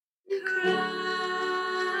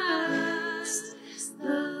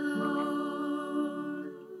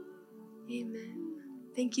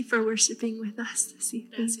Thank you for worshiping with us this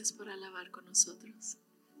evening. Gracias por alabar con nosotros.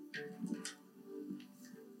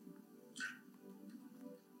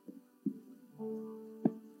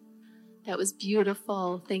 That was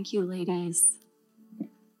beautiful. Thank you, ladies.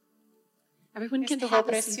 Everyone can Estuvo have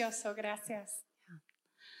a seat. precioso, gracias.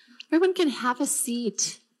 Everyone can have a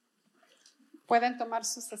seat. Pueden tomar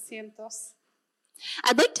sus asientos.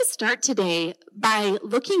 I'd like to start today by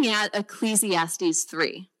looking at Ecclesiastes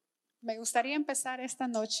 3. Me gustaría empezar esta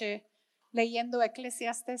noche leyendo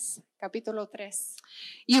Eclesiastes capítulo 3.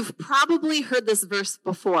 You've probably heard this verse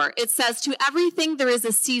before. It says, "To everything there is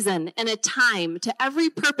a season and a time, to every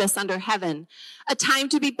purpose under heaven, a time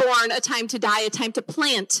to be born, a time to die, a time to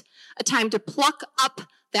plant, a time to pluck up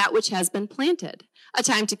that which has been planted, a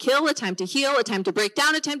time to kill, a time to heal, a time to break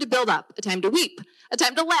down, a time to build up, a time to weep, a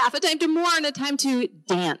time to laugh, a time to mourn, a time to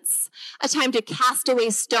dance, a time to cast away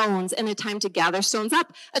stones, and a time to gather stones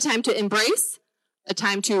up, a time to embrace, a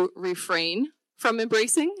time to refrain from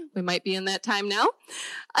embracing. We might be in that time now.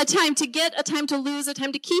 A time to get, a time to lose, a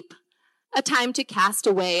time to keep, a time to cast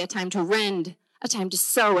away, a time to rend, a time to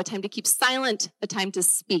sow, a time to keep silent, a time to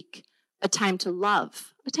speak, a time to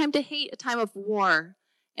love, a time to hate, a time of war,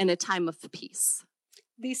 and a time of peace."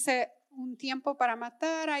 Dice, un tiempo para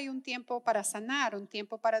matar, hay un tiempo para sanar, un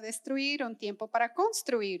tiempo para destruir, un tiempo para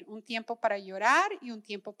construir, un tiempo para llorar y un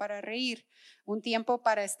tiempo para reír, un tiempo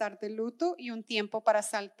para estar de luto y un tiempo para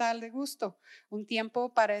saltar de gusto, un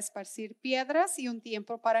tiempo para esparcir piedras y un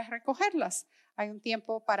tiempo para recogerlas. Hay un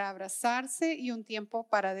tiempo para abrazarse y un tiempo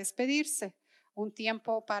para despedirse, un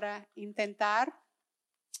tiempo para intentar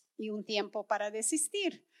y un tiempo para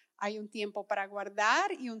desistir. Hay un tiempo para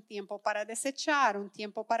guardar y un tiempo para desechar, un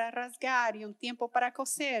tiempo para rasgar y un tiempo para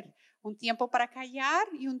coser, un tiempo para callar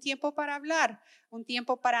y un tiempo para hablar, un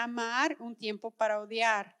tiempo para amar, un tiempo para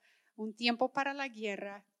odiar, un tiempo para la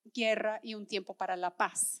guerra y un tiempo para la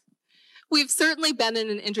paz. We've certainly been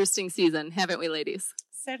in an interesting season, haven't we, ladies?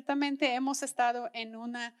 Ciertamente hemos estado en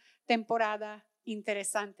una temporada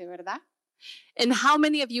interesante, ¿verdad? And how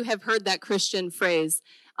many of you have heard that Christian phrase,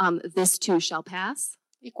 "This too shall pass"?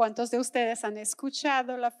 ¿Y cuántos de ustedes han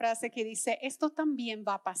escuchado la frase que dice, esto también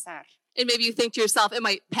va a pasar? And maybe you think to yourself, it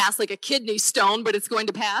might pass like a kidney stone, but it's going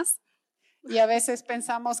to pass. Y a veces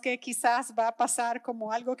pensamos que quizás va a pasar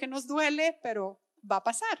como algo que nos duele, pero va a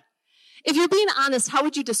pasar. If you're being honest, how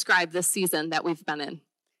would you describe this season that we've been in?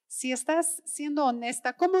 Si estás siendo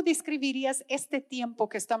honesta, ¿cómo describirías este tiempo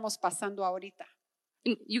que estamos pasando ahorita?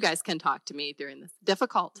 And you guys can talk to me during this.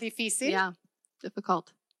 Difficult. ¿Difícil? Yeah,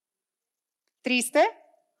 difficult. ¿Triste?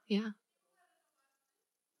 Yeah.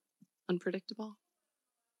 Unpredictable.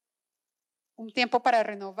 ¿Un tiempo para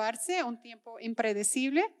renovarse? ¿Un tiempo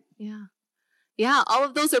impredecible? Yeah. Yeah, all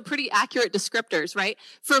of those are pretty accurate descriptors, right?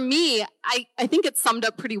 For me, I think it's summed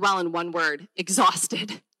up pretty well in one word: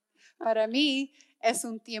 exhausted. Para mí es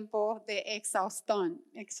un tiempo de exhaustión.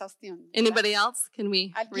 Anybody else? Can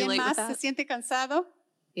we ¿Alguien relate with más se that? siente cansado?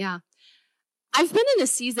 Yeah. I've been in a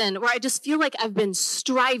season where I just feel like I've been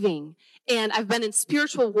striving and I've been in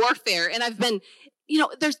spiritual warfare and I've been,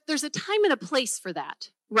 there's a time and a place for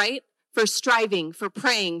that, right? For striving, for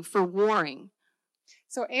praying, for warring.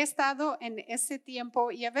 So, he estado en ese tiempo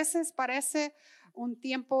y a veces parece un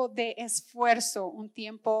tiempo de esfuerzo, un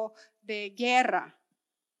tiempo de guerra.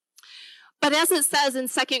 But as it says in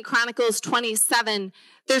 2 Chronicles 27,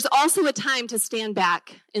 there's also a time to stand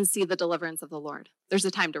back and see the deliverance of the Lord. There's a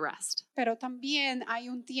time to rest. Pero también hay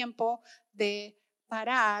un tiempo de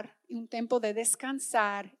parar, un tiempo de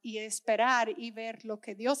descansar y esperar y ver lo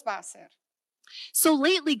que Dios va a hacer. So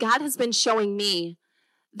lately, God has been showing me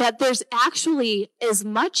that there's actually as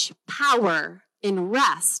much power in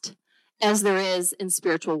rest as there is in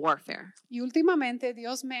spiritual warfare. Y últimamente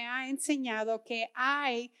Dios me ha enseñado que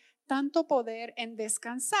hay tanto poder en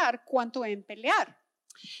descansar cuanto en pelear.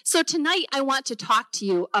 So tonight, I want to talk to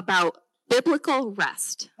you about biblical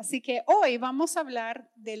rest. Así que hoy vamos a hablar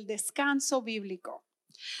del descanso bíblico.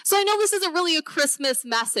 So I know this isn't really a Christmas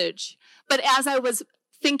message, but as I was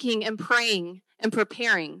thinking and praying and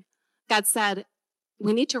preparing, God said,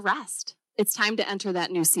 we need to rest. It's time to enter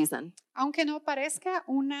that new season. Aunque no parezca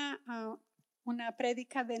una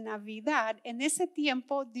prédica de Navidad, en ese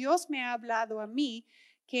tiempo Dios me ha hablado a mí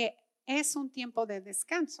que es un tiempo de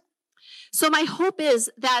descanso. So my hope is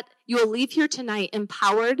that you will leave here tonight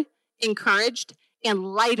empowered, encouraged,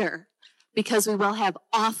 and lighter because we will have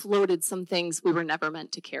offloaded some things we were never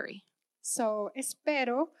meant to carry. So,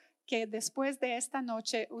 espero que después de esta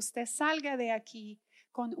noche usted salga de aquí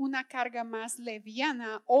con una carga más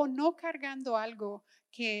liviana o no cargando algo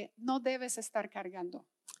que no debes estar cargando.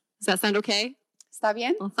 Does that sound okay? ¿Está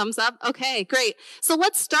bien? Well, thumbs up. Okay, great. So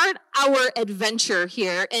let's start our adventure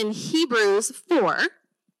here in Hebrews 4.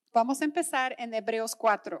 Vamos a empezar en Hebreos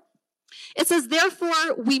 4. It says,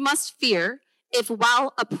 therefore, we must fear if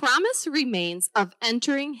while a promise remains of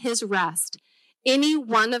entering his rest, any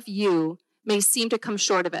one of you may seem to come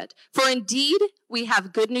short of it. For indeed, we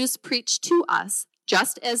have good news preached to us,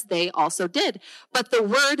 just as they also did. But the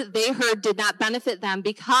word they heard did not benefit them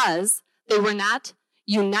because they were not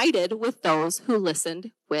united with those who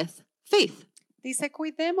listened with faith. Dice,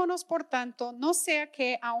 cuidémonos por tanto, no sea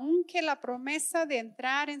que aunque la promesa de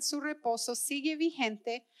entrar en su reposo sigue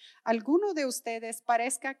vigente, alguno de ustedes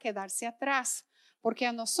parezca quedarse atrás, porque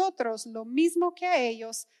a nosotros, lo mismo que a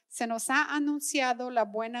ellos, se nos ha anunciado la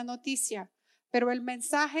buena noticia, pero el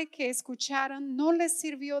mensaje que escucharon no les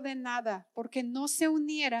sirvió de nada, porque no se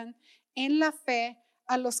unieran en la fe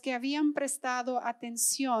a los que habían prestado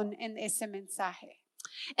atención en ese mensaje.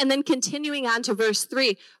 And then continuing on to verse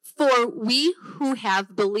 3, for we who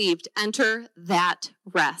have believed enter that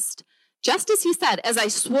rest. Just as he said, as I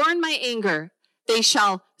swore in my anger, they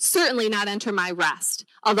shall certainly not enter my rest,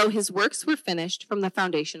 although his works were finished from the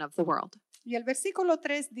foundation of the world. Y el versículo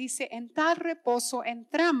 3 dice, en tal reposo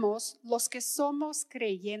entramos los que somos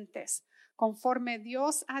creyentes, conforme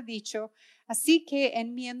Dios ha dicho, así que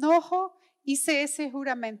en mi enojo hice ese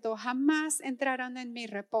juramento, jamás entrarán en mi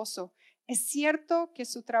reposo. Es cierto que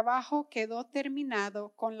su trabajo quedó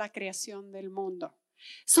terminado con la creación del mundo.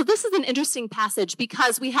 So this is an interesting passage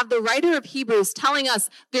because we have the writer of Hebrews telling us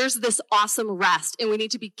there's this awesome rest and we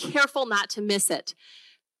need to be careful not to miss it.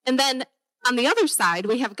 And then on the other side,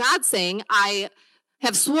 we have God saying, I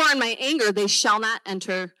have sworn in my anger, they shall not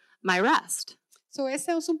enter my rest. So, ese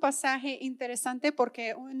es un pasaje interesante porque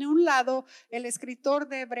en un lado el escritor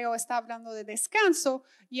de Hebreo está hablando de descanso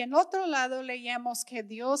y en otro lado leemos que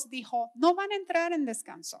Dios dijo, no van a entrar en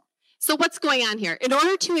descanso. So what's going on here? In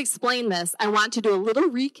order to explain this, I want to do a little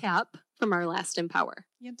recap from our last Empower.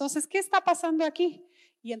 Y entonces, ¿qué está pasando aquí?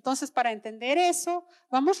 Y entonces, para entender eso,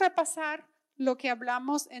 vamos a repasar lo que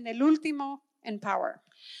hablamos en el último Empower.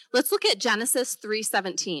 Let's look at Genesis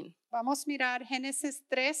 3:17. Vamos a mirar Génesis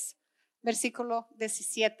 3, versículo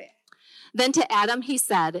 17. Then to Adam he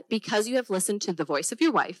said, because you have listened to the voice of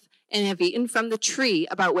your wife and have eaten from the tree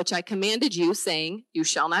about which I commanded you, saying, you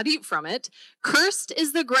shall not eat from it, cursed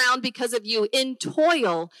is the ground because of you. In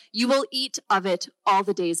toil you will eat of it all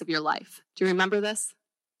the days of your life. Do you remember this?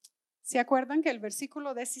 ¿Se acuerdan que el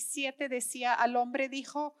versículo 17 decía, al hombre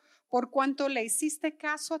dijo, por cuanto le hiciste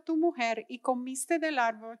caso a tu mujer y comiste del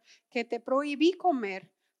árbol que te prohibí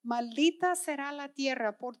comer, maldita será la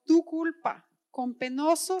tierra por tu culpa. Con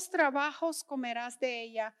penosos trabajos comerás de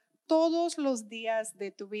ella todos los días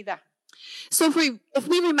de tu vida. So if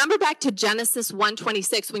we remember back to Genesis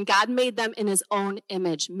 1:26, when God made them in his own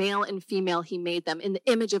image, male and female, he made them. In the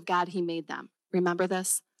image of God, he made them. Remember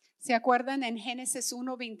this? ¿Se acuerdan en Génesis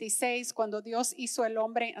 1:26 cuando Dios hizo el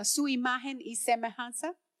hombre a su imagen y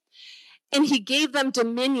semejanza? And he gave them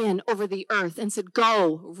dominion over the earth and said,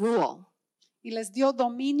 go, rule. Y les dio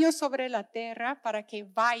dominio sobre la tierra para que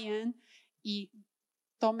vayan y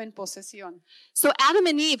tomen posesión. So Adam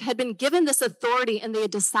and Eve had been given this authority and they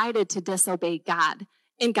had decided to disobey God.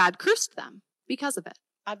 And God cursed them because of it.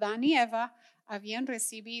 Adán y Eva habían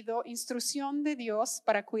recibido instrucción de Dios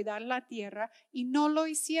para cuidar la tierra y no lo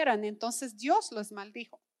hicieran. Entonces Dios los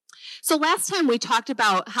maldijo. So last time we talked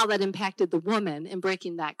about how that impacted the woman in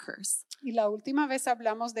breaking that curse. Y la última vez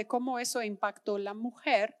hablamos de cómo eso impactó la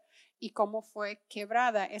mujer y cómo fue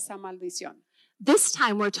quebrada esa maldición. This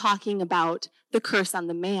time we're talking about the curse on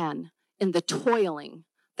the man and the toiling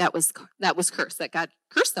that was cursed, that God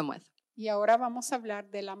cursed them with. Y ahora vamos a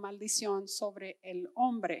hablar de la maldición sobre el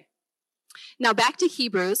hombre. Now back to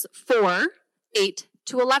Hebrews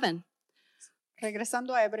 4:8-11.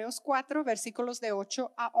 Regresando a Hebreos 4, versículos de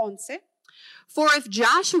 8 a 11. For if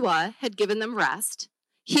Joshua had given them rest,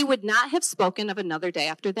 he would not have spoken of another day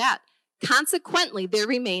after that. Consequently, there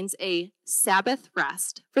remains a Sabbath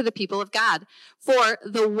rest for the people of God. For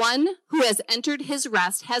the one who has entered his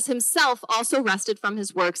rest has himself also rested from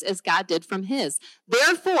his works as God did from his.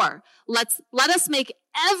 Therefore, let us make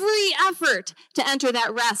every effort to enter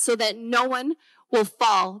that rest so that no one will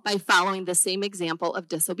fall by following the same example of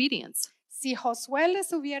disobedience. Si Josué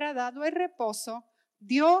les hubiera dado el reposo,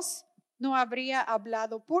 Dios no habría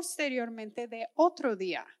hablado posteriormente de otro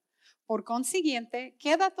día. Por consiguiente,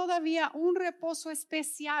 queda todavía un reposo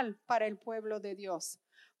especial para el pueblo de Dios,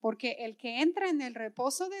 porque el que entra en el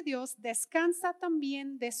reposo de Dios descansa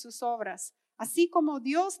también de sus obras, así como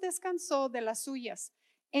Dios descansó de las suyas.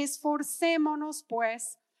 Esforcémonos,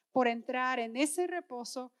 pues, por entrar en ese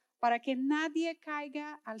reposo para que nadie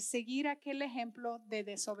caiga al seguir aquel ejemplo de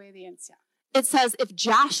desobediencia. It says if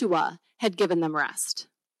Joshua had given them rest.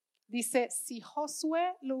 Dice, si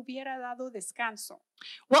Josué le hubiera dado descanso.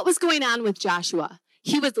 What was going on with Joshua?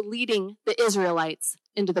 He was leading the Israelites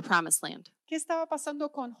into the promised land. ¿Qué estaba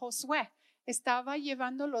pasando con Josué? Estaba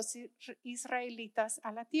llevando los israelitas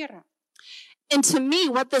a la tierra. And to me,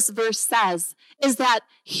 what this verse says is that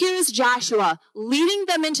here's Joshua leading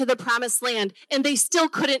them into the promised land, and they still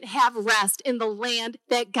couldn't have rest in the land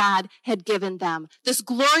that God had given them. This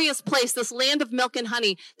glorious place, this land of milk and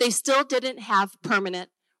honey, they still didn't have permanent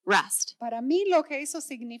rest. Para mí lo que eso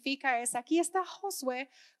significa es, aquí está Josué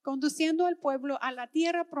conduciendo al pueblo a la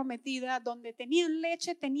tierra prometida donde tenían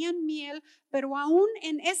leche, tenían miel, pero aún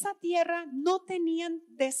en esa tierra no tenían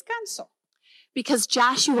descanso. Because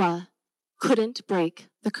Joshua couldn't break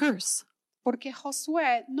the curse. Porque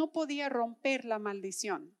Josué no podía romper la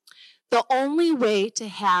maldición. The only way to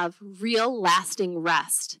have real lasting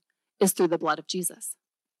rest is through the blood of Jesus.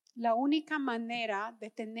 La única manera de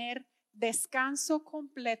tener descanso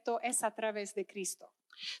completo es a través de Cristo.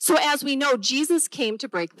 So as we know, Jesus came to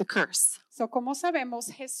break the curse. So, como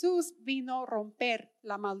sabemos, Jesús vino a romper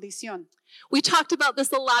la maldición. We talked about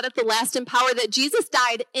this a lot at the last Empower, that Jesus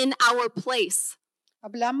died in our place.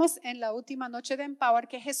 Hablamos en la última noche de Empower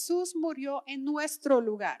que Jesús murió en nuestro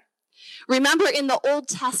lugar. Remember, in the Old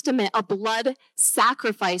Testament, a blood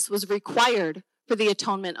sacrifice was required for the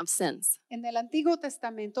atonement of sins. En el Antiguo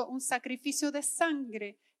Testamento, un sacrificio de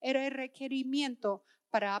sangre era el requerimiento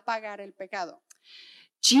para apagar el pecado.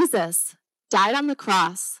 Jesus died on the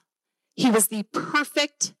cross. He was the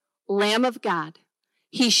perfect Lamb of God.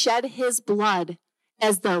 He shed his blood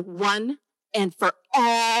as the one and for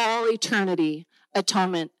all eternity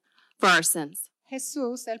atonement for our sins.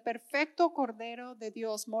 Jesús, el perfecto Cordero de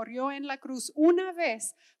Dios, murió en la cruz una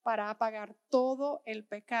vez para apagar todo el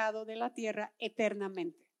pecado de la tierra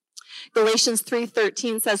eternamente. Galatians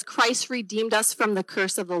 3:13 says, Christ redeemed us from the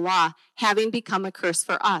curse of the law, having become a curse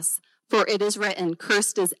for us. For it is written,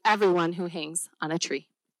 cursed is everyone who hangs on a tree.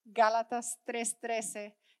 Gálatas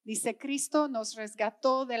 3:13 dice, Cristo nos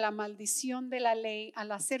resgató de la maldición de la ley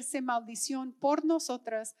al hacerse maldición por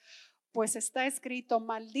nosotras, pues está escrito,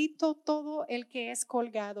 maldito todo el que es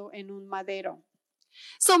colgado en un madero.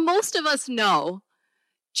 So most of us know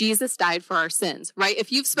Jesus died for our sins, right?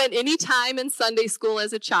 If you've spent any time in Sunday school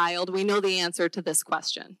as a child, we know the answer to this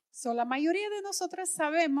question. So, la mayoría de nosotras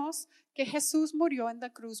sabemos que Jesús murió en la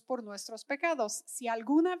cruz por nuestros pecados. Si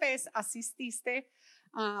alguna vez asististe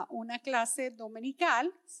a una clase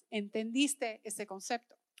dominical, entendiste ese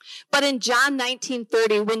concepto. But in John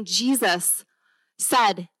 19:30, when Jesus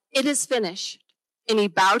said, it is finished, and he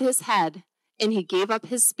bowed his head and he gave up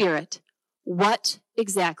his spirit, what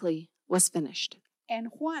exactly was finished? En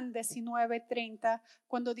Juan 19:30,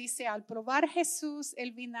 cuando dice, al probar Jesús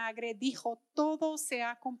el vinagre, dijo, todo se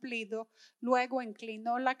ha cumplido. Luego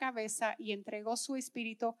inclinó la cabeza y entregó su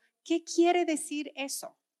espíritu. ¿Qué quiere decir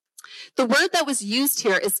eso? The word that was used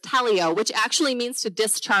here is teleo, which actually means to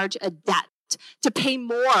discharge a debt, to pay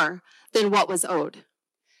more than what was owed.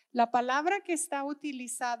 La palabra que está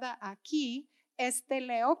utilizada aquí es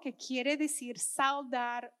teleo, que quiere decir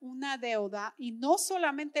saldar una deuda, y no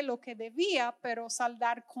solamente lo que debía, pero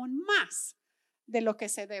saldar con más de lo que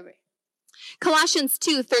se debe. Colossians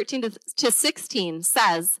 2:13-16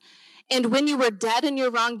 says, and when you were dead in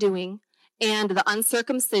your wrongdoing and the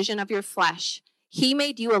uncircumcision of your flesh, he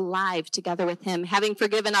made you alive together with him, having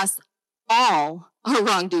forgiven us all our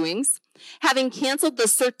wrongdoings, having canceled the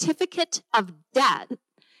certificate of debt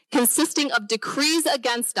consisting of decrees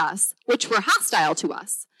against us, which were hostile to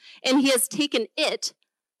us. And he has taken it,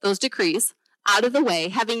 those decrees, out of the way,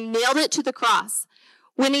 having nailed it to the cross.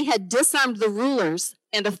 When he had disarmed the rulers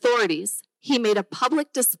and authorities, he made a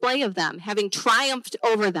public display of them, having triumphed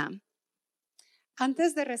over them.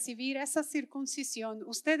 Antes de recibir esa circuncisión,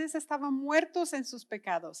 ustedes estaban muertos en sus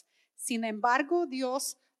pecados. Sin embargo,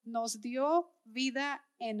 Dios nos dio vida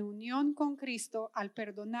en unión con Cristo al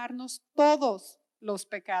perdonarnos todos los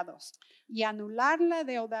pecados y anular la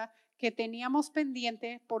deuda que teníamos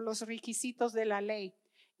pendiente por los requisitos de la ley.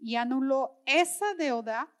 Y anuló esa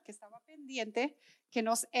deuda que estaba pendiente, que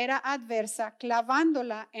nos era adversa,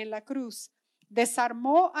 clavándola en la cruz.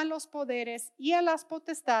 Desarmó a los poderes y a las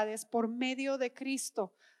potestades por medio de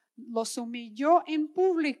Cristo. Los humilló en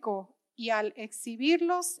público y al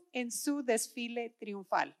exhibirlos en su desfile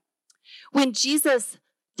triunfal. When Jesus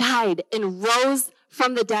died and rose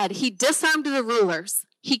from the dead, he disarmed the rulers.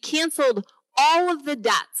 He canceled all of the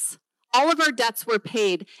debts. All of our debts were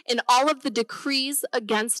paid, and all of the decrees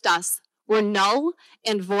against us were null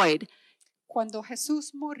and void. cuando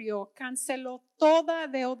Jesús murió, canceló toda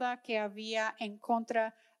deuda que había en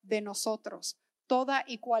contra de nosotros. Toda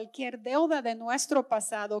y cualquier deuda de nuestro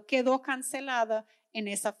pasado quedó cancelada en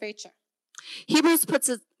esa fecha. Hebrews puts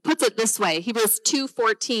it this way, Hebrews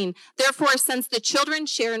 2:14. Therefore, since the children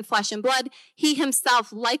share in flesh and blood, he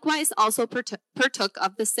himself likewise also partook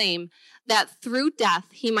of the same, that through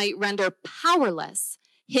death he might render powerless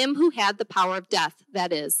him who had the power of death,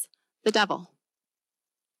 that is, the devil.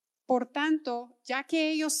 Por tanto, ya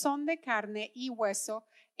que ellos son de carne y hueso,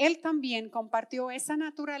 él también compartió esa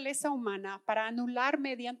naturaleza humana para anular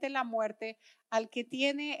mediante la muerte al que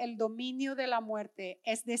tiene el dominio de la muerte,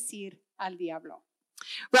 es decir, al diablo.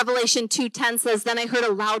 Revelation 2:10 says, Then I heard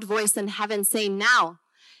a loud voice in heaven saying, Now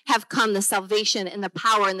have come the salvation and the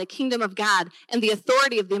power and the kingdom of God and the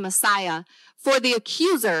authority of the Messiah. For the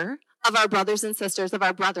accuser of our brothers and sisters, of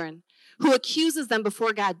our brethren, who accuses them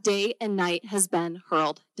before God day and night, has been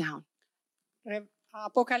hurled down.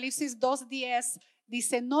 Apocalipsis 2:10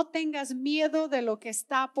 dice, no tengas miedo de lo que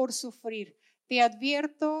está por sufrir. Te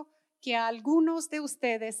advierto que a algunos de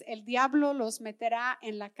ustedes el diablo los meterá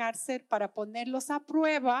en la cárcel para ponerlos a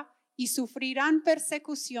prueba y sufrirán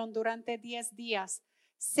persecución durante 10 días.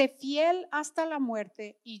 Sé fiel hasta la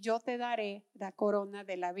muerte y yo te daré la corona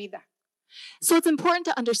de la vida. So it's important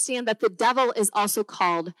to understand that the devil is also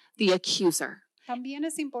called the accuser. También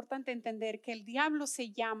es importante entender que el diablo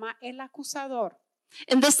se llama el acusador.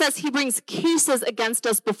 And this says he brings cases against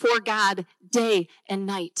us before God day and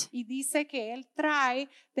night. Y dice que él trae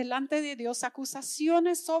delante de Dios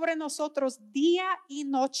acusaciones sobre nosotros día y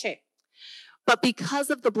noche. But because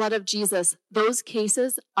of the blood of Jesus, those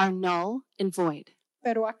cases are null and void.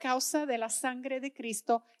 Pero a causa de la sangre de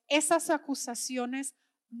Cristo, esas acusaciones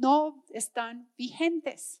no están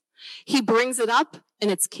vigentes. He brings it up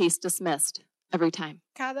and it's case dismissed every time.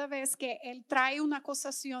 Cada vez que él trae una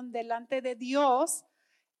acusación delante de Dios,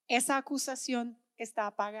 esa acusación está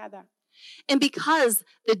apagada. And because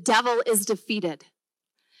the devil is defeated,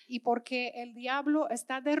 Y porque el diablo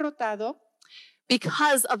está derrotado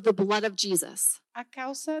because of the blood of Jesus, a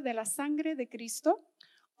causa de la sangre de Cristo,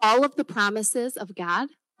 all of the promises of God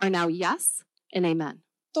are now yes and amen.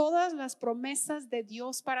 todas las promesas de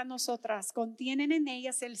Dios para nosotras contienen en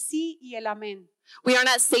ellas el sí y el amén. We are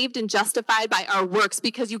not saved and justified by our works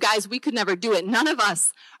because, you guys, we could never do it. None of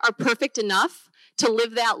us are perfect enough to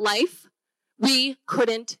live that life. We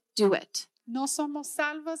couldn't do it. No somos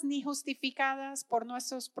salvas ni justificadas por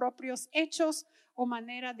nuestros propios hechos o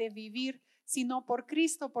manera de vivir, sino por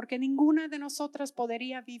Cristo, porque ninguna de nosotras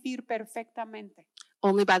podría vivir perfectamente.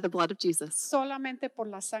 Only by the blood of Jesus. Solamente por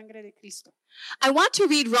la sangre de Cristo. I want to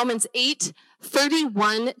read Romans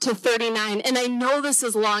 8:31 to 39. And I know this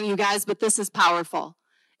is long, you guys, but this is powerful.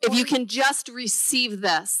 If you can just receive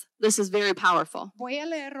this, this is very powerful. Voy a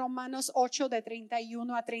leer Romanos 8 de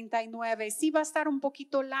 31 a 39. Sí va a estar un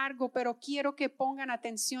poquito largo, pero quiero que pongan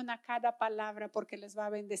atención a cada palabra porque les va a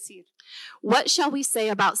bendecir. What shall we say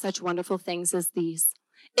about such wonderful things as these?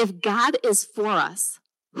 If God is for us,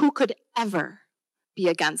 who could ever be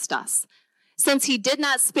against us? Since he did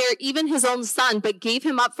not spare even his own son, but gave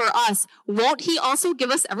him up for us, won't he also give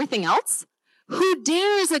us everything else? Who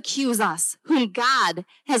dares accuse us, whom God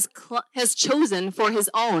has chosen for his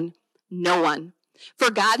own? No one. For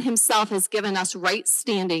God himself has given us right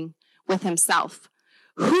standing with himself.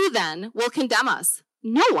 Who then will condemn us?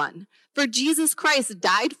 No one. For Jesus Christ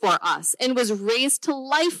died for us and was raised to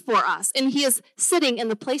life for us. And he is sitting in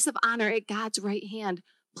the place of honor at God's right hand,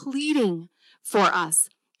 pleading for us.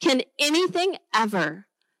 Can anything ever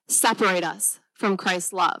separate us from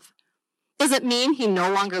Christ's love? Does it mean he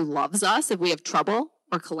no longer loves us if we have trouble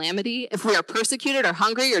or calamity, if we are persecuted or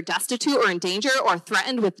hungry or destitute or in danger or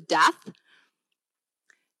threatened with death?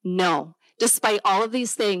 No. Despite all of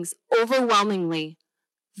these things, overwhelmingly,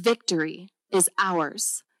 victory is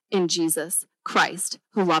ours in Jesus Christ,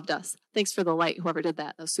 who loved us. Thanks for the light, whoever did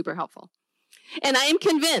that. That was super helpful. And I am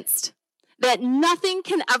convinced that nothing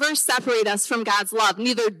can ever separate us from God's love,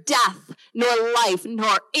 neither death, nor life,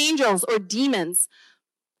 nor angels or demons,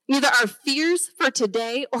 neither our fears for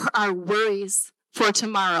today or our worries for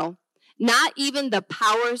tomorrow. Not even the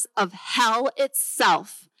powers of hell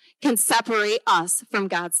itself can separate us from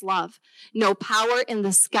God's love. No power in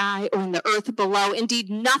the sky or in the earth below, indeed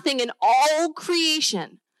nothing in all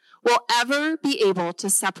creation will ever be able to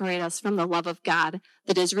separate us from the love of God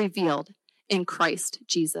that is revealed in Christ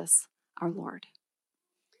Jesus, our Lord.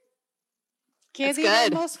 ¿Qué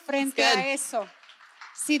diremos frente a eso?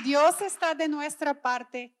 Si Dios está de nuestra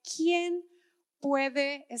parte, ¿quién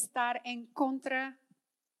puede estar en contra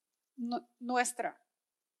nuestra?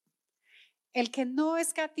 El que no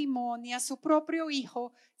escatimó ni a su propio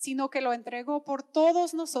Hijo, sino que lo entregó por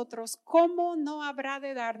todos nosotros, ¿cómo no habrá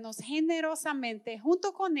de darnos generosamente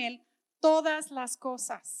junto con Él todas las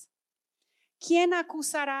cosas? ¿Quién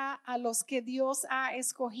acusará a los que Dios ha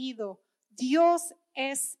escogido? Dios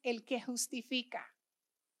es el que justifica.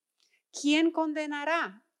 ¿Quién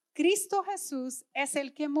condenará? Cristo Jesús es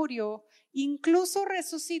el que murió, incluso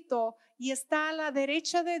resucitó y está a la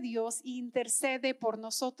derecha de Dios y intercede por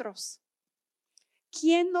nosotros.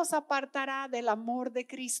 ¿Quién nos apartará del amor de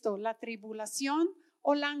Cristo? ¿La tribulación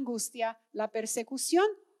o la angustia, la persecución,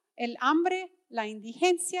 el hambre, la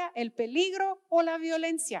indigencia, el peligro o la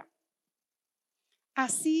violencia?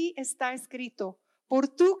 Así está escrito: por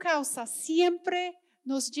tu causa siempre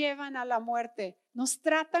nos llevan a la muerte, nos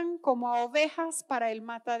tratan como a ovejas para el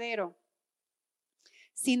matadero.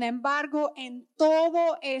 Sin embargo, en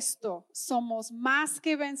todo esto somos más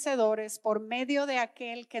que vencedores por medio de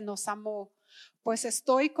aquel que nos amó. Pues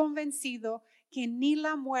estoy convencido que ni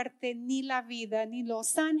la muerte, ni la vida, ni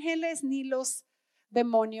los ángeles, ni los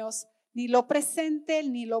demonios, ni lo presente,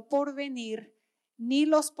 ni lo porvenir, ni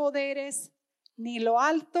los poderes, ni lo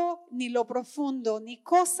alto, ni lo profundo, ni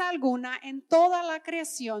cosa alguna en toda la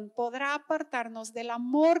creación podrá apartarnos del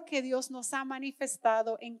amor que Dios nos ha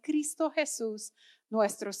manifestado en Cristo Jesús,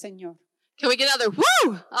 nuestro Señor. Can we get another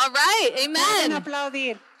woo? All right. Pueden Amen.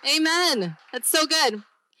 aplaudir. Amen. That's so good.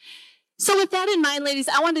 So with that in mind, ladies,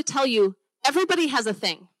 I want to tell you, everybody has a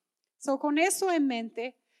thing. So, con eso en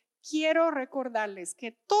mente, quiero recordarles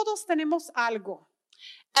que todos tenemos algo.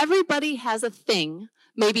 Everybody has a thing.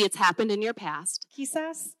 Maybe it's happened in your past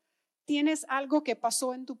Quizás tienes algo que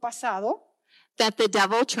pasó en tu pasado, that the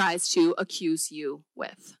devil tries to accuse you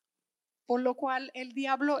with. por lo cual el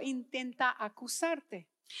diablo intenta acusarte.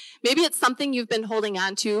 Maybe it's something you've been holding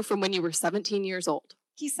on to from when you were 17 years old.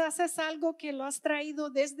 Quizás es algo que lo has traído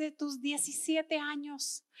desde tus 17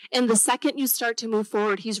 años. And the second you start to move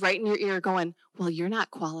forward, he's right in your ear going, well, you're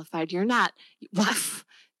not qualified. You're not.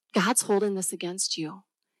 God's holding this against you.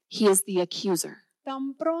 He is the accuser.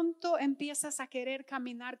 Tan pronto empiezas a querer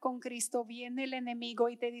caminar con Cristo, viene el enemigo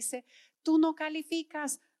y te dice, tú no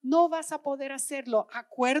calificas, no vas a poder hacerlo.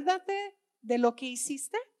 Acuérdate de lo que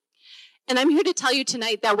hiciste. And I'm here to tell you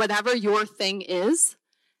tonight that whatever your thing is,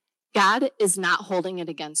 God is not holding it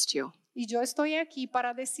against you. Y yo estoy aquí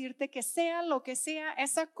para decirte que sea lo que sea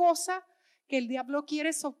esa cosa que el diablo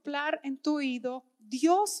quiere soplar en tu oído,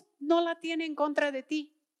 Dios no la tiene en contra de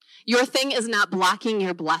ti. Your thing is not blocking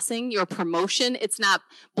your blessing, your promotion. It's not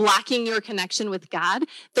blocking your connection with God.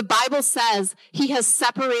 The Bible says he has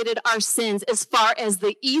separated our sins as far as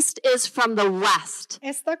the east is from the west.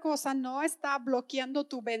 Esta cosa no está bloqueando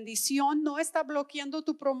tu bendición, no está bloqueando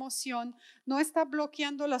tu promoción, no está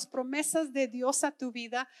bloqueando las promesas de Dios a tu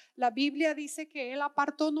vida. La Biblia dice que Él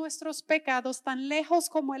apartó nuestros pecados tan lejos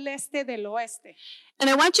como el este del oeste. And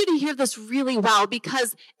I want you to hear this really well,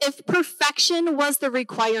 because if perfection was the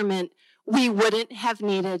requirement, we wouldn't have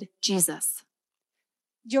needed Jesus.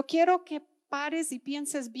 Yo quiero que pares y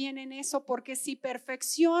pienses bien en eso, porque si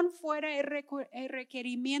perfección fuera el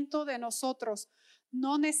requerimiento de nosotros,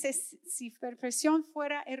 si perfección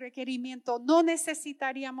fuera el requerimiento, no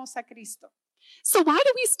necesitaríamos a Cristo. So why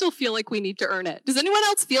do we still feel like we need to earn it? Does anyone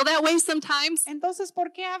else feel that way sometimes? Entonces,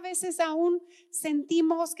 ¿por qué a veces aún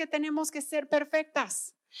sentimos que tenemos que ser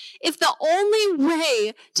perfectas? If the only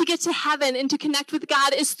way to get to heaven and to connect with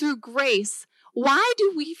God is through grace, why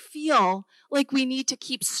do we feel like we need to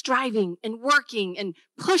keep striving and working and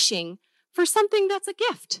pushing for something that's a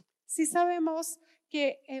gift? Si sabemos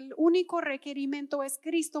que el único requerimiento es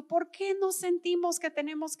Cristo, ¿por qué nos sentimos que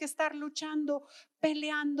tenemos que estar luchando,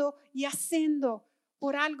 peleando y haciendo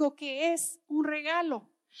por algo que es un regalo?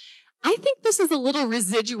 I think this is a little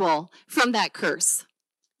residual from that curse.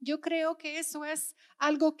 Yo creo que eso es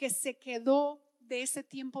algo que se quedó de ese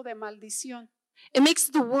tiempo de maldición. It makes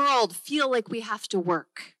the world feel like we have to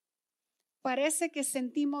work. Parece que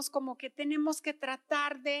sentimos como que tenemos que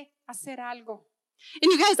tratar de hacer algo.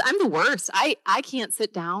 And you guys, I'm the worst. I can't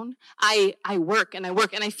sit down. I work and I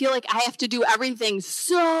work and I feel like I have to do everything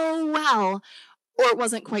so well or it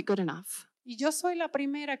wasn't quite good enough. Y yo soy la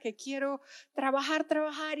primera que quiero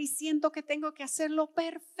trabajar y siento que tengo que hacerlo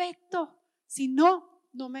perfecto. Si no,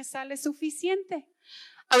 no me sale suficiente.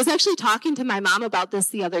 I was actually talking to my mom about this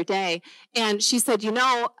the other day, and she said, you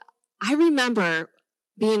know, I remember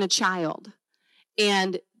being a child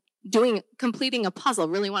and completing a puzzle,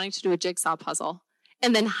 really wanting to do a jigsaw puzzle,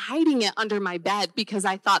 and then hiding it under my bed because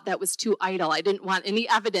I thought that was too idle. I didn't want any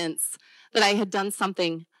evidence that I had done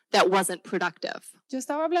something that wasn't productive. Yo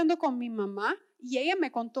estaba hablando con mi mamá y ella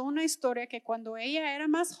me contó una historia que cuando ella era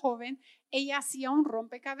más joven, ella hacía un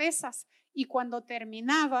rompecabezas y cuando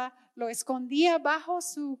terminaba lo escondía bajo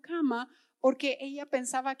su cama porque ella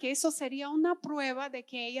pensaba que eso sería una prueba de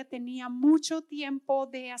que ella tenía mucho tiempo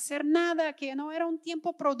de hacer nada, que no era un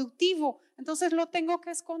tiempo productivo, entonces lo tengo que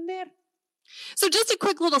esconder. So just a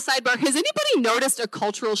quick little sidebar. Has anybody noticed a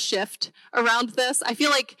cultural shift around this? I feel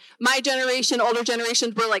like my generation, older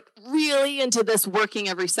generations, were like really into this working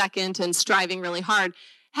every second and striving really hard.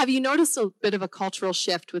 Have you noticed a bit of a cultural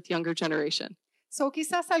shift with younger generation? So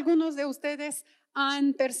quizás algunos de ustedes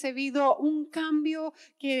han percibido un cambio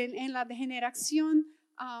que en la generación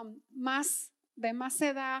de más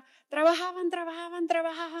edad trabajaban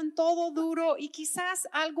todo duro y quizás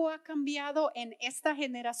algo ha cambiado en esta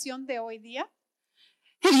generación de hoy día.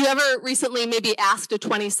 Have you ever recently maybe asked a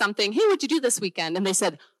 20-something, hey, what'd you do this weekend? And they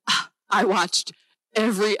said, I watched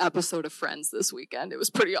every episode of Friends this weekend. It was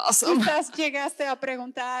pretty awesome. Quizás llegaste a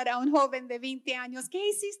preguntar a un joven de 20 años, ¿qué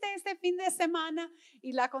hiciste este fin de semana?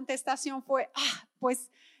 Y la contestación fue, pues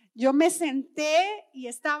yo me senté y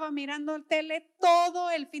estaba mirando el tele todo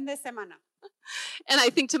el fin de semana. And I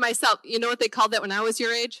think to myself, you know what they called that when I was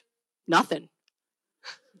your age? Nothing.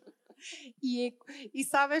 Y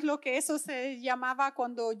 ¿sabes lo que eso se llamaba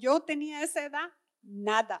cuando yo tenía esa edad?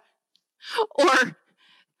 Nada. Or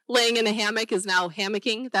laying in a hammock is now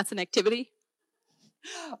hammocking. That's an activity.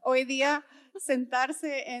 Hoy día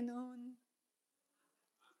sentarse en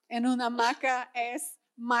una hamaca es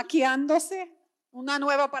maquiándose, una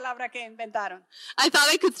nueva palabra que inventaron. I thought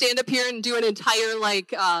I could stand up here and do an entire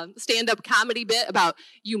stand-up comedy bit about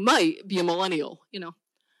you might be a millennial, you know.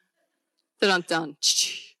 Dun-dun-dun.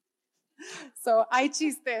 So, hay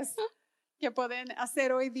chistes que pueden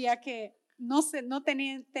hacer hoy día que no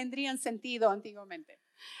tendrían sentido antiguamente.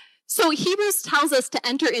 So Hebrews tells us to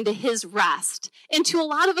enter into his rest. And to a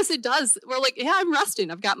lot of us it does. We're like, yeah, I'm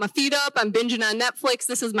resting. I've got my feet up. I'm binging on Netflix.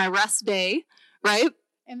 This is my rest day, right?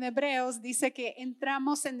 En Hebreos dice que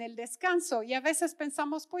entramos en el descanso y a veces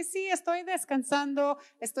pensamos, pues sí, estoy descansando,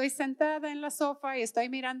 estoy sentada en la sofá y estoy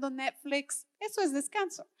mirando Netflix. Eso es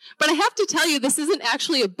descanso. But I have to tell you, this isn't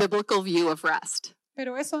actually a biblical view of rest.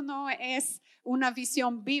 Pero eso no es una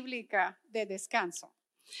visión bíblica de descanso.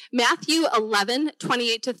 Matthew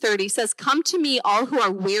 11:28-30 says, come to me, all who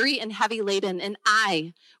are weary and heavy laden, and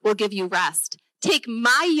I will give you rest. Take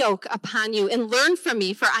my yoke upon you and learn from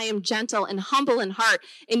me, for I am gentle and humble in heart,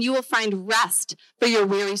 and you will find rest for your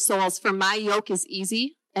weary souls, for my yoke is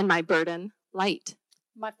easy and my burden light.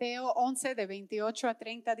 Mateo 11, de 28 a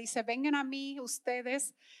 30 dice, vengan a mí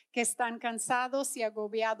ustedes que están cansados y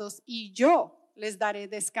agobiados, y yo les daré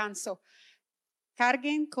descanso.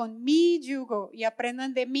 Carguen con mi yugo y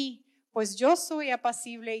aprendan de mí, pues yo soy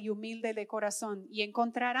apacible y humilde de corazón, y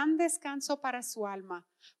encontrarán descanso para su alma,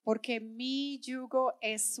 porque mi yugo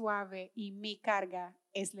es suave y mi carga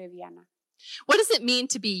es liviana. What does it mean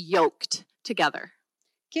to be yoked together?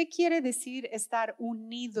 ¿Qué quiere decir estar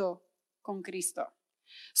unido con Cristo?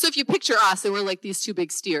 So if you picture us and we're like these two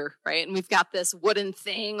big steer, right? And we've got this wooden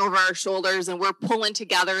thing over our shoulders and we're pulling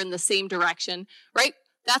together in the same direction, right?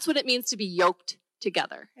 That's what it means to be yoked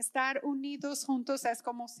together. Estar unidos juntos es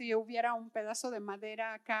como si hubiera un pedazo de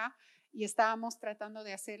madera acá y estábamos tratando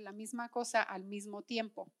de hacer la misma cosa al mismo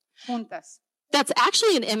tiempo, juntas. That's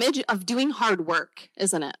actually an image of doing hard work,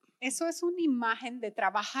 isn't it? Eso es una imagen de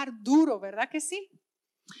trabajar duro, ¿verdad que sí?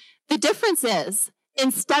 The difference is,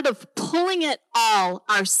 instead of pulling it all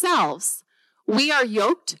ourselves, we are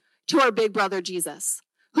yoked to our big brother Jesus,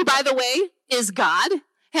 who, by the way, is God,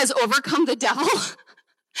 has overcome the devil,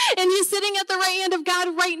 and he's sitting at the right hand of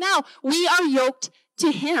God right now. We are yoked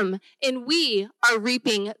to him, and we are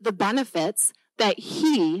reaping the benefits that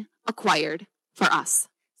he acquired for us.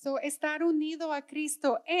 So, estar unido a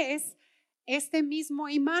Cristo es este mismo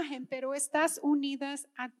imagen, pero estás unidas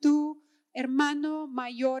a tu hermano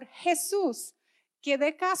mayor Jesús, que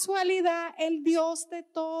de casualidad el Dios de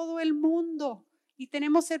todo el mundo, y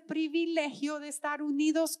tenemos el privilegio de estar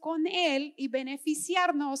unidos con él y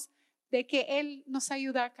beneficiarnos de que él nos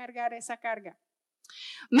ayuda a cargar esa carga.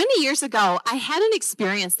 Many years ago, I had an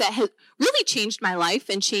experience that had really changed my life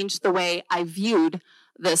and changed the way I viewed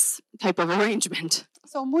this type of arrangement.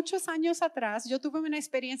 So, muchos años atrás, yo tuve una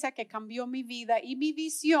experiencia que cambió mi vida y mi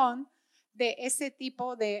visión de ese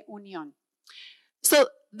tipo de unión. So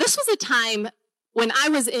this was a time when I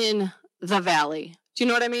was in the valley. Do you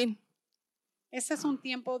know what I mean? Ese es un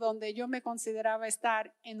tiempo donde yo me consideraba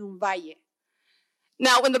estar en un valle.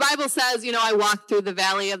 Now, when the Bible says, you know, I walked through the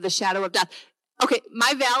valley of the shadow of death. Okay,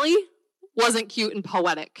 my valley wasn't cute and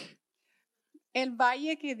poetic. El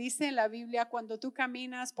valle que dice en la Biblia, cuando tú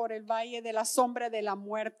caminas por el valle de la sombra de la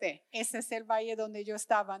muerte, ese es el valle donde yo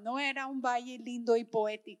estaba. No era un valle lindo y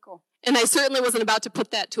poético. And I certainly wasn't about to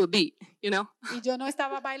put that to a beat, you know? Y yo no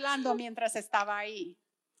estaba bailando mientras estaba ahí.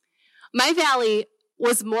 My valley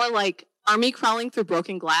was more like army crawling through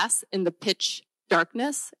broken glass in the pitch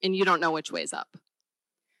darkness, and you don't know which way's up.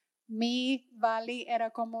 Mi valle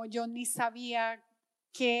era como yo ni sabía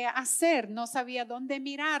qué hacer, no sabía dónde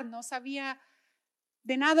mirar, no sabía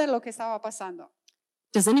de nada de lo que estaba pasando.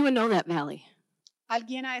 Does anyone know that valley?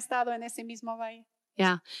 ¿Alguien ha estado en ese mismo valle?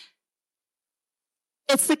 Yeah.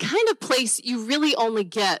 It's the kind of place you really only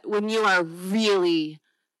get when you are really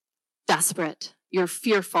desperate, you're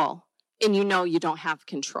fearful, and you know you don't have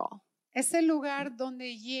control. Es el lugar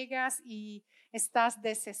donde llegas y estás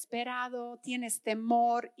desesperado, tienes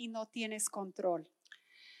temor y no tienes control.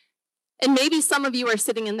 And maybe some of you are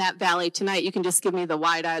sitting in that valley tonight. You can just give me the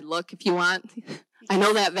wide-eyed look if you want. I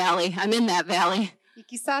know that valley. I'm in that valley. Y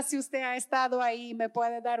quizás si usted ha estado ahí, me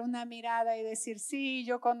puede dar una mirada y decir, sí,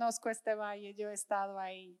 yo conozco este valle, yo he estado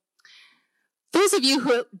ahí. Those of you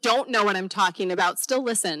who don't know what I'm talking about, still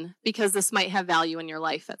listen, because this might have value in your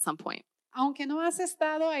life at some point. Aunque no has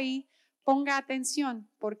estado ahí, ponga atención,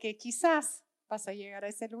 porque quizás vas a llegar a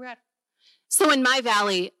ese lugar. So in my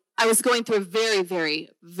valley, I was going through a very, very,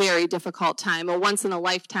 very difficult time, a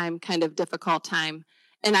once-in-a-lifetime kind of difficult time,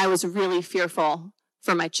 and I was really fearful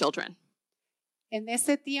for my children. En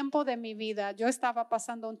ese tiempo de mi vida, yo estaba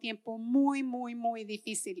pasando un tiempo muy, muy, muy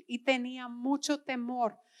difícil y tenía mucho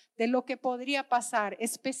temor de lo que podría pasar,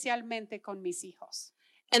 especialmente con mis hijos.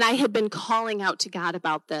 And I had been calling out to God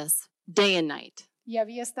about this day and night. Y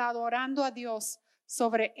había estado orando a Dios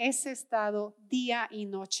sobre ese estado día y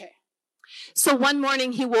noche. So one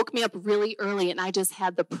morning, he woke me up really early, and I just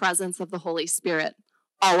had the presence of the Holy Spirit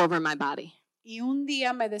all over my body. Y un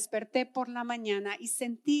día me desperté por la mañana y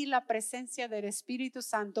sentí la presencia del Espíritu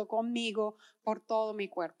Santo conmigo por todo mi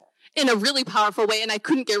cuerpo. In a really powerful way, and I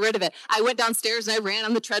couldn't get rid of it. I went downstairs and I ran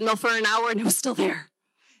on the treadmill for an hour, and it was still there.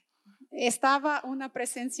 Estaba una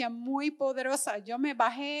presencia muy poderosa. Yo me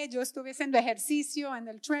bajé, yo estuve haciendo ejercicio en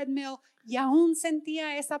el treadmill y aún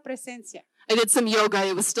sentía esa presencia. I did some yoga,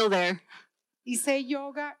 it was still there. Hice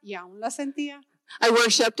yoga y aún la sentía. I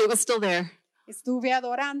worshiped, it was still there. Estuve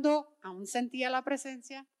adorando, aún sentía la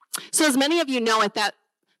presencia. So as many of you know, at that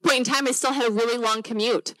point in time, I still had a really long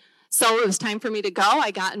commute. So it was time for me to go.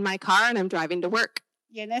 I got in my car and I'm driving to work.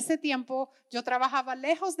 Y en ese tiempo yo trabajaba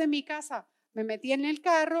lejos de mi casa. Me metí en el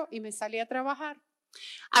carro y me salí a trabajar.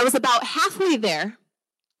 I was about halfway there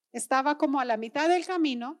Estaba como a la mitad del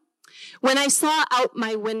camino when I saw out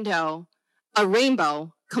my window a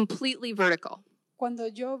rainbow completely vertical. cuando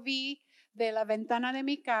yo vi de la ventana de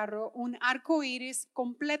mi carro un arco iris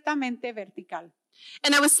completamente vertical.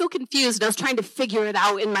 And I was so confused. I was trying to figure it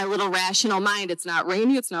out in my little rational mind. It's not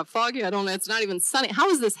rainy. It's not foggy. I don't know. It's not even sunny. How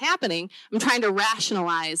is this happening? I'm trying to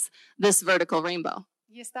rationalize this vertical rainbow.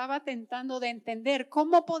 Y estaba tentando de entender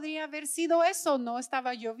cómo podría haber sido eso. No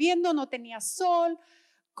estaba lloviendo, no tenía sol.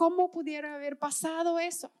 ¿Cómo pudiera haber pasado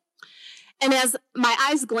eso? And as my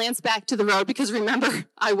eyes glanced back to the road, because remember,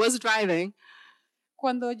 I was driving,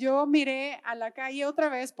 Cuando yo miré a la calle otra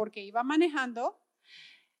vez porque iba manejando,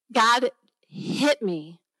 God hit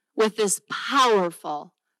me with this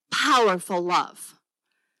powerful, powerful love.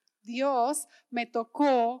 Dios me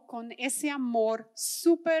tocó con ese amor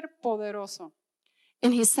súper poderoso.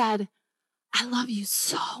 And he said, I love you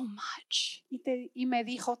so much. Y me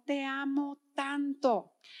dijo, te amo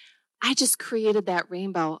tanto. I just created that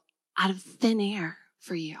rainbow out of thin air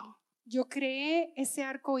for you. Yo creé ese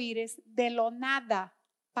arco iris de lo nada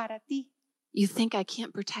para ti. You think I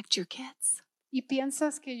can't protect your kids? ¿Y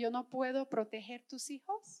piensas que yo no puedo proteger tus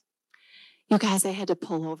hijos? You guys, I had to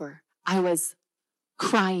pull over. I was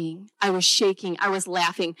crying. I was shaking. I was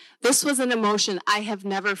laughing. This was an emotion I have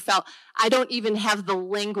never felt. I don't even have the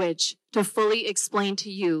language to fully explain to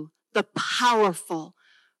you the powerful,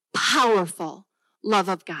 powerful love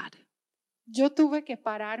of God. Yo tuve que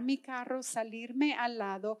parar mi carro, salirme al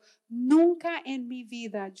lado. Nunca en mi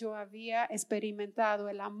vida yo había experimentado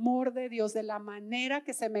el amor de Dios de la manera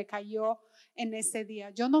que se me cayó en ese día.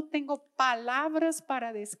 Yo no tengo palabras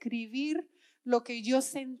para describir lo que yo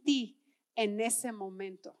sentí en ese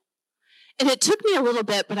momento. And it took me a little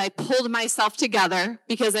bit, but I pulled myself together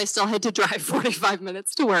because I still had to drive 45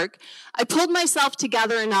 minutes to work. I pulled myself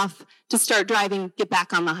together enough to start driving, get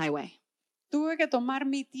back on the highway. Tuve que tomar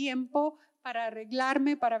mi tiempo para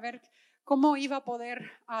arreglarme, para ver cómo iba a poder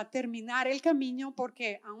terminar el camino,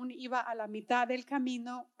 porque aún iba a la mitad del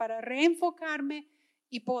camino, para reenfocarme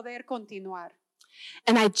y poder continuar.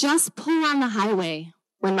 And I just pull on the highway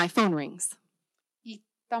when my phone rings.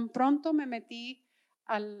 Tan pronto me metí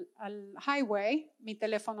al highway, mi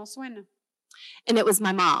teléfono suena. And it was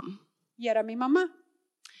my mom. Y era mi mamá.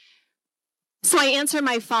 So I answered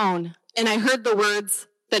my phone and I heard the words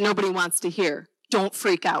that nobody wants to hear. Don't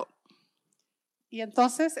freak out. Y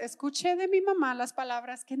entonces escuché de mi mamá las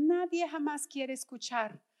palabras que nadie jamás quiere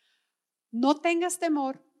escuchar. No tengas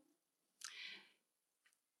temor.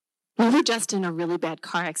 We were just in a really bad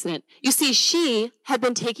car accident. You see, she had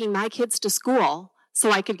been taking my kids to school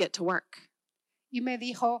so I could get to work. Y me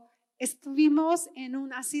dijo, estuvimos en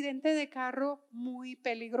un accidente de carro muy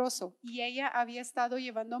peligroso y ella había estado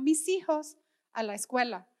llevando a mis hijos a la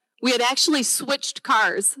escuela. We had actually switched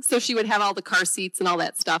cars so she would have all the car seats and all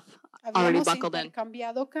that stuff already Habíamos buckled in.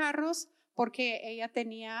 intercambiado carros porque ella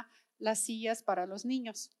tenía las sillas para los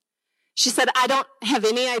niños. She said, I don't have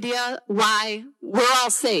any idea why. We're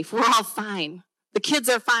all safe. We're all fine. The kids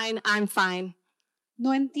are fine. I'm fine.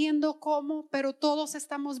 No entiendo cómo, pero todos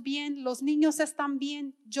estamos bien, los niños están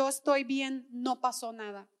bien, yo estoy bien, no pasó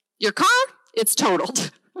nada. Your car? It's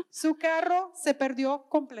totaled. Su carro se perdió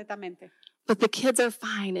completamente, But the kids are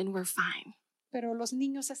fine and we're fine. pero los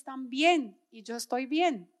niños están bien y yo estoy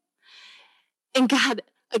bien. And God,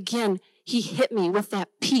 again, He hit me with that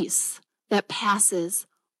peace that passes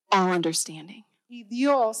all understanding. Y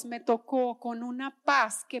Dios me tocó con una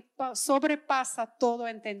paz que sobrepasa todo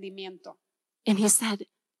entendimiento. And He said,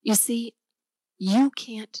 you see, you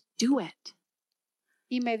can't do it.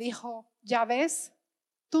 Y me dijo, ya ves,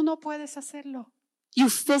 tú no puedes hacerlo. You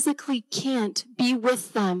physically can't be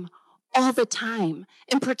with them all the time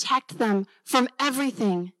and protect them from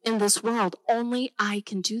everything in this world. Only I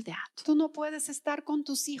can do that. Tú no puedes estar con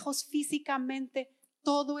tus hijos físicamente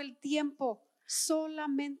todo el tiempo.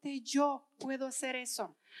 Solamente yo puedo hacer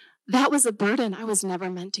eso. That was a burden I was never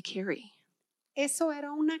meant to carry. Eso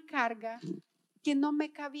era una carga que no me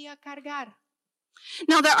cabía cargar.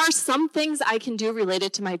 Now, there are some things I can do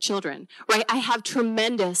related to my children, right? I have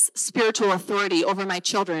tremendous spiritual authority over my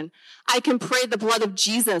children. I can pray the blood of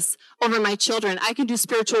Jesus over my children. I can do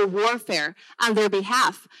spiritual warfare on their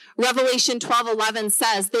behalf. Revelation 12:11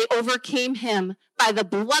 says they overcame him by the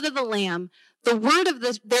blood of the Lamb, the word of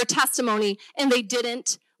their testimony, and they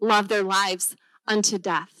didn't love their lives unto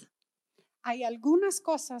death. Hay algunas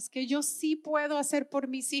cosas que yo sí puedo hacer por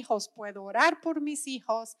mis hijos. Puedo orar por mis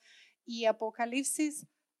hijos. Y Apocalipsis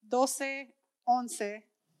 12:11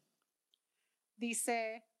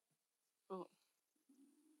 dice,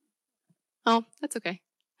 Oh, that's okay.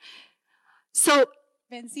 So,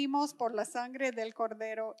 vencimos por la sangre del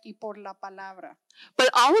Cordero y por la palabra. but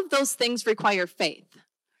all of those things require faith,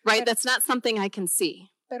 right? That's not something I can see.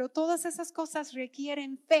 Pero todas esas cosas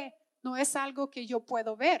requieren fe. No es algo que yo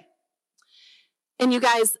puedo ver. And you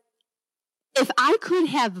guys, if I could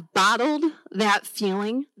have bottled that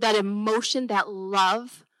feeling, that emotion, that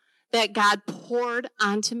love that God poured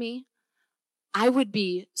onto me, I would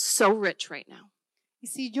be so rich right now. Y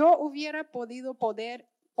si yo hubiera podido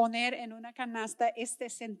poner en una canasta este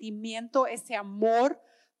sentimiento, ese amor,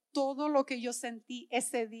 todo lo que yo sentí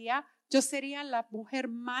ese día, yo sería la mujer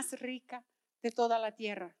más rica de toda la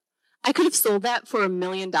tierra. I could have sold that for $1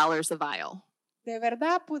 million a vial. De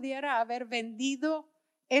verdad pudiera haber vendido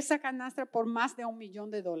esa canasta por más de $1 millón.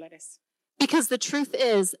 Because the truth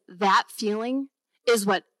is, that feeling is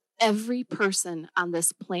what every person on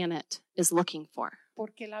this planet is looking for.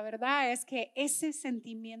 Porque la verdad es que ese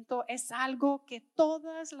sentimiento es algo que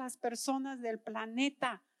todas las personas del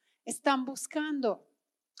planeta están buscando.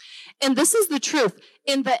 And this is the truth.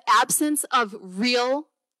 In the absence of real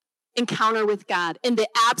encounter with God, in the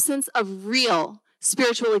absence of real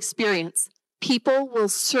spiritual experience, people will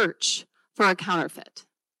search for a counterfeit.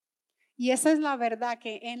 Y esa es la verdad,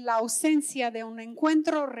 que en la ausencia de un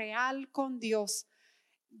encuentro real con Dios,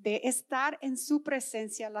 de estar en su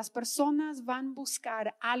presencia, las personas van a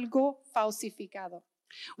buscar algo falsificado.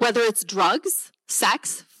 Whether it's drugs,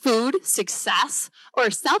 sex, food, success,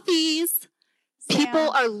 or selfies,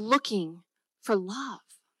 people are looking for love.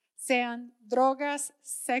 Sean drogas,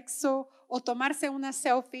 sexo o tomarse una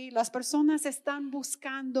selfie, las personas están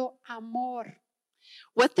buscando amor.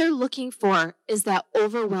 What they're looking for is that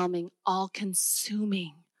overwhelming,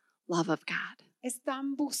 all-consuming love of God.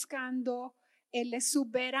 Están buscando el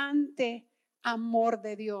exuberante amor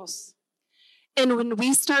de Dios. And when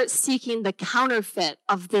we start seeking the counterfeit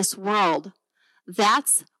of this world,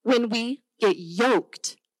 that's when we get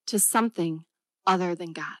yoked to something other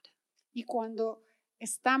than God. Y cuando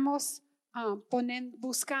estamos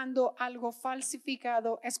buscando algo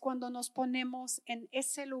falsificado, es cuando nos ponemos en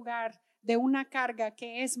ese lugar de una carga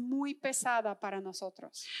que es muy pesada para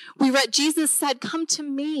nosotros. We read, Jesus said, come to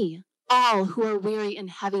me, all who are weary and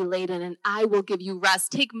heavy laden, and I will give you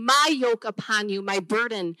rest. Take my yoke upon you. My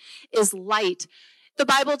burden is light. The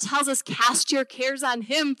Bible tells us, cast your cares on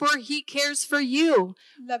him, for he cares for you.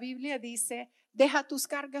 La Biblia dice, deja tus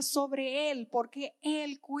cargas sobre él, porque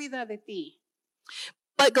él cuida de ti.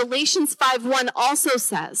 But Galatians 5:1 also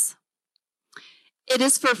says, it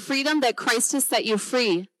is for freedom that Christ has set you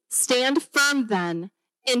free. Stand firm then,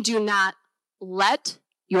 and do not let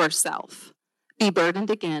yourself be burdened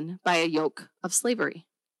again by a yoke of slavery.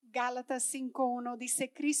 Gálatas 5:1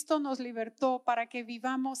 dice, Cristo nos libertó para que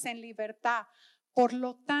vivamos en libertad. Por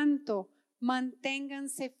lo tanto,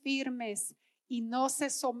 manténganse firmes y no se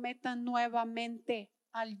sometan nuevamente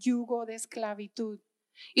al yugo de esclavitud.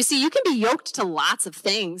 You see, you can be yoked to lots of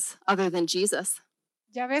things other than Jesus.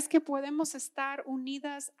 Ya ves que podemos estar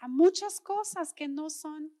unidas a muchas cosas que no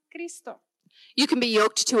son Cristo. You can be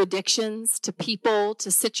yoked to addictions, to people,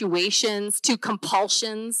 to situations, to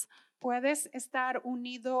compulsions. Puedes estar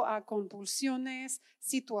unido a compulsiones,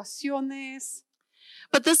 situaciones.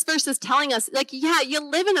 But this verse is telling us, like, yeah, you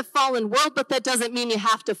live in a fallen world, but that doesn't mean you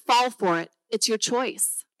have to fall for it. It's your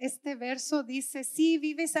choice. Este verso dice, sí,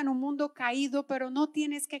 vives en un mundo caído, pero no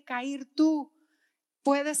tienes que caer tú.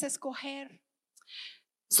 Puedes escoger.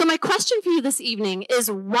 So my question for you this evening is,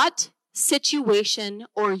 what situation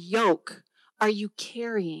or yoke are you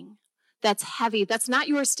carrying that's heavy, that's not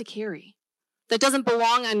yours to carry, that doesn't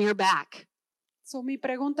belong on your back? So, mi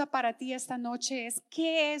pregunta para ti esta noche es,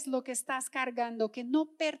 ¿qué es lo que estás cargando que no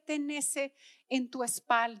pertenece en tu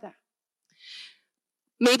espalda?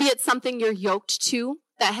 Maybe it's something you're yoked to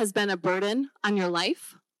that has been a burden on your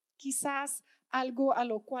life. Quizás algo a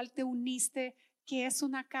lo cual te uniste que es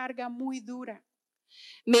una carga muy dura.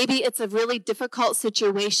 Maybe it's a really difficult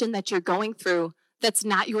situation that you're going through that's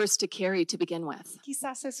not yours to carry to begin with.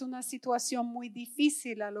 Quizás es una situación muy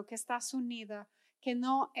difícil a lo que estás unida que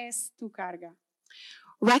no es tu carga.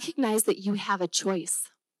 Recognize that you have a choice.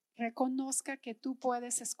 Reconozca que tú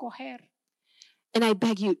puedes escoger. And I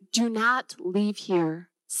beg you, do not leave here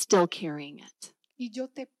still carrying it. Y yo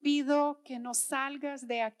te pido que no salgas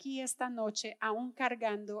de aquí esta noche aún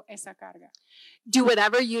cargando esa carga. Do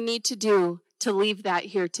whatever you need to do to leave that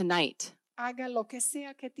here tonight. Haga lo que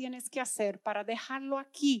sea que tienes que hacer para dejarlo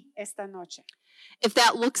aquí esta noche. If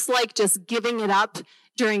that looks like just giving it up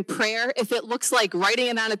during prayer, if it looks like writing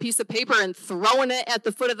it on a piece of paper and throwing it at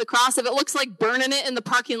the foot of the cross, if it looks like burning it in the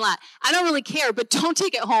parking lot, I don't really care, but don't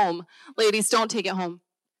take it home. Ladies, don't take it home.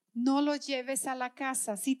 No lo lleves a la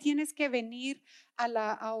casa. Si tienes que venir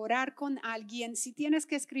a orar con alguien, si tienes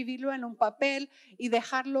que escribirlo en un papel y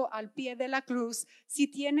dejarlo al pie de la cruz, si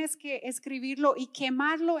tienes que escribirlo y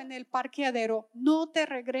quemarlo en el parqueadero, no te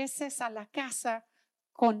regreses a la casa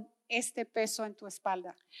con este peso en tu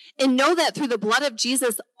espalda. And know that through the blood of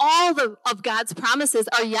Jesus, all of God's promises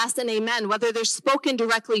are yes and amen, whether they're spoken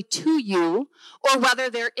directly to you or whether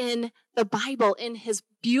they're in the Bible, in his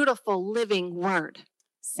beautiful living word.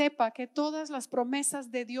 Sepa que todas las promesas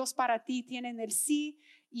de Dios para ti tienen el sí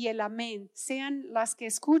y el amén, sean las que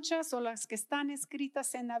escuchas o las que están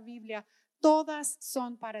escritas en la Biblia, todas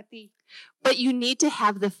son para ti. But you need to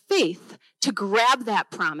have the faith to grab that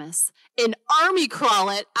promise and army crawl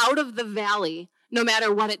it out of the valley, no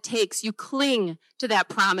matter what it takes. You cling to that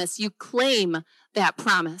promise. You claim that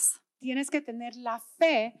promise. Tienes que tener la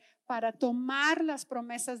fe para tomar las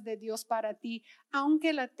promesas de Dios para ti,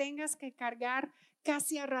 aunque la tengas que cargar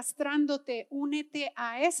casi arrastrándote. Únete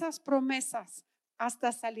a esas promesas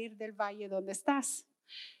hasta salir del valle donde estás.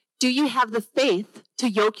 Do you have the faith to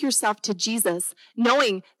yoke yourself to Jesus,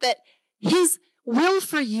 knowing that his will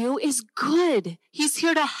for you is good? He's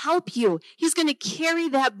here to help you. He's going to carry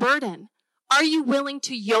that burden. Are you willing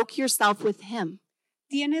to yoke yourself with him?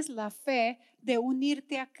 Tienes la fe de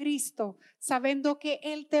unirte a Cristo, sabiendo que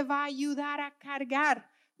Él te va a ayudar a cargar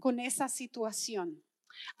con esa situación.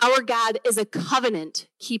 Our God is a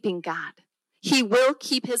covenant-keeping God. He will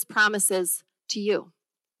keep his promises to you.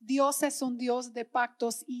 Dios es un Dios de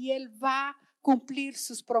pactos y Él va a cumplir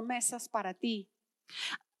sus promesas para ti.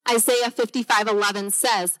 Isaiah 55:11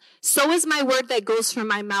 says, "So is my word that goes from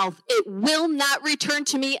my mouth. It will not return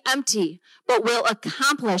to me empty, but will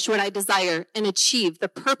accomplish what I desire and achieve the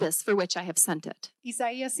purpose for which I have sent it."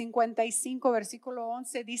 Isaías 55, versículo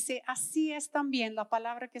 11 dice, así es también la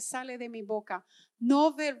palabra que sale de mi boca.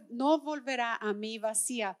 No volverá a mí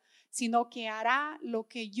vacía, sino que hará lo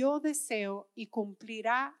que yo deseo y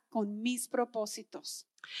cumplirá con mis propósitos.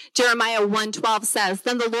 Jeremiah 1:12 says,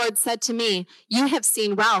 "Then the Lord said to me, you have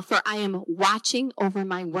seen well, for I am watching over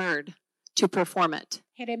my word to perform it."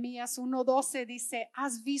 Jeremías 1:12 dice,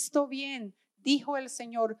 has visto bien, dijo el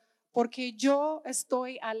Señor, porque yo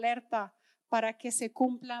estoy alerta para que se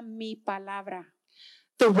cumpla mi palabra.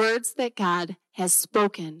 The words that God has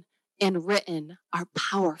spoken and written are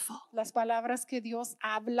powerful. Las palabras que Dios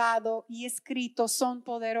ha hablado y escrito son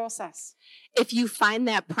poderosas. If you find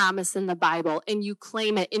that promise in the Bible and you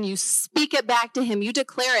claim it and you speak it back to him, you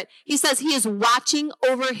declare it, he says he is watching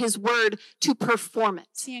over his word to perform it.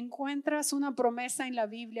 Si encuentras una promesa en la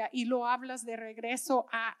Biblia y lo hablas de regreso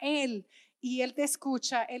a Él y Él te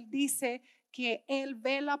escucha, Él dice que Él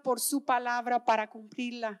vela por su palabra para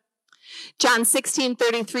cumplirla. John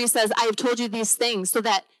 16:33 says, I have told you these things so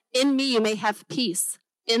that in me you may have peace.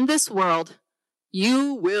 In this world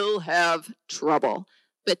you will have trouble,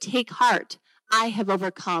 but take heart, I have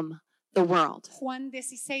overcome the world. Juan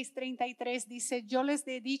 16:33 dice, yo les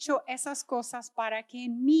he dicho esas cosas para que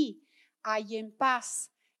en mí hallen paz.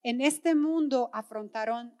 En este mundo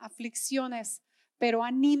afrontaron aflicciones, pero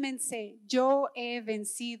anímense, yo he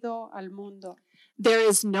vencido al mundo. There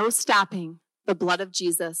is no stopping the blood of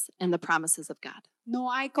Jesus and the promises of God.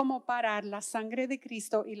 No hay como parar la sangre de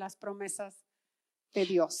Cristo y las promesas de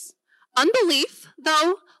Dios. Unbelief,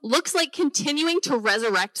 though, looks like continuing to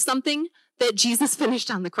resurrect something that Jesus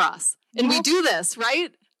finished on the cross. And we No. do this,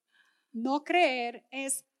 right? No creer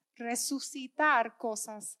es resucitar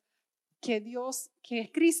cosas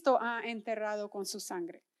que Cristo ha enterrado con su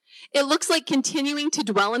sangre. It looks like continuing to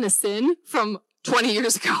dwell in a sin from 20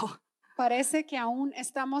 years ago. Parece que aún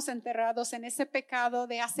estamos enterrados en ese pecado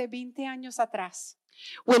de hace 20 años atrás,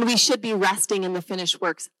 When we should be resting in the finished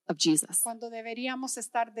works of Jesus. cuando deberíamos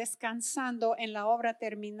estar descansando en la obra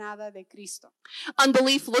terminada de Cristo.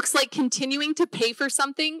 Unbelief looks like continuing to pay for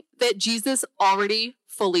something that Jesus already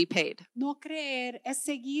fully paid. No creer es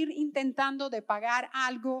seguir intentando de pagar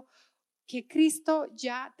algo que Cristo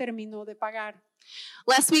ya terminó de pagar.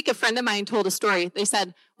 Last week, a friend of mine told a story. They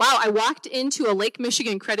said, wow, I walked into a Lake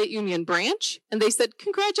Michigan credit union branch and they said,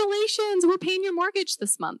 congratulations, we're paying your mortgage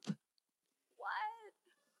this month. What?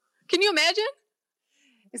 Can you imagine?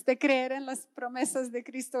 Creer en las promesas de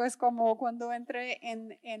Cristo es como cuando entré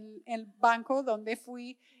en el banco donde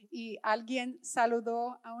fui y alguien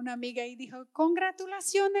saludó a una amiga y dijo,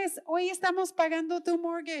 congratulaciones, hoy estamos pagando tu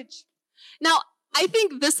mortgage. Now, I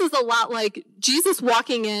think this is a lot like Jesus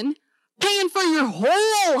walking in, paying for your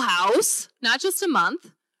whole house, not just a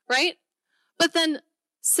month, right? But then,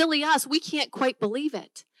 silly us, we can't quite believe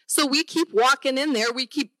it. So we keep walking in there, we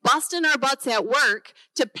keep busting our butts at work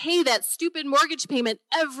to pay that stupid mortgage payment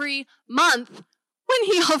every month when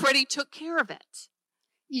he already took care of it.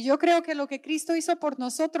 Y yo creo que lo que Cristo hizo por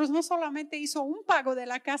nosotros no solamente hizo un pago de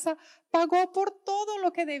la casa, pagó por todo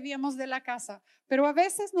lo que debíamos de la casa. Pero a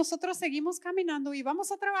veces nosotros seguimos caminando y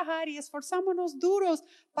vamos a trabajar y esforzámonos duros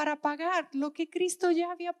para pagar lo que Cristo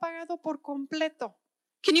ya había pagado por completo.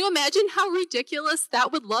 Can you imagine how ridiculous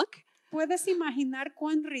that would look? ¿Puedes imaginar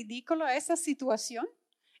cuán ridícula esa situación?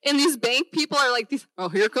 And these bank people are like, oh,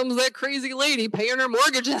 here comes that crazy lady paying her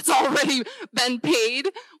mortgage that's already been paid.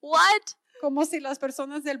 What? Como si las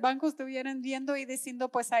personas del banco estuvieran viendo y diciendo,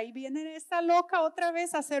 pues ahí viene esta loca otra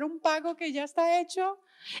vez a hacer un pago que ya está hecho.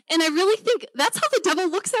 And I really think that's how the devil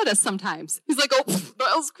looks at us sometimes. He's like, oh,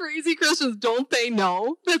 those crazy Christians, don't they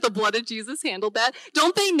know that the blood of Jesus handled that?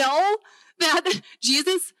 Don't they know that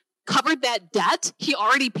Jesus covered that debt he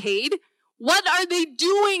already paid? What are they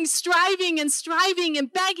doing? Striving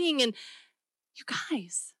and begging. And you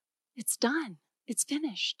guys, it's done. It's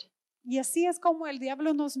finished. Y así es como el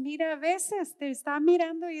diablo nos mira a veces, te está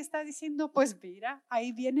mirando y está diciendo, pues mira,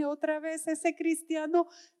 ahí viene otra vez ese cristiano,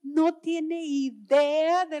 no tiene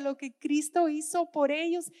idea de lo que Cristo hizo por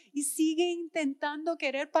ellos y sigue intentando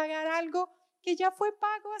querer pagar algo que ya fue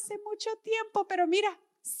pago hace mucho tiempo, pero mira,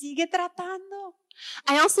 sigue tratando.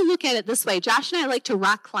 I also look at it this way. Josh and I like to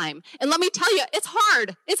rock climb. And let me tell you, it's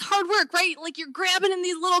hard. It's hard work, right? Like you're grabbing in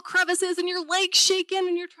these little crevices and your legs shaking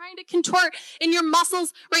and you're trying to contort and your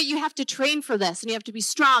muscles, right? You have to train for this and you have to be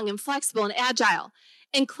strong and flexible and agile.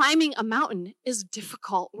 And climbing a mountain is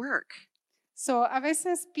difficult work. So, a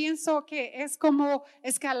veces pienso que es como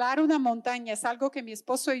escalar una montaña, es algo que mi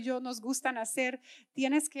esposo y yo nos gustan hacer.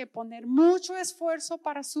 Tienes que poner mucho esfuerzo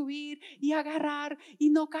para subir y agarrar y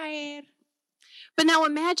no caer. But now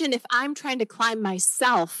imagine if I'm trying to climb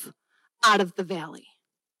myself out of the valley.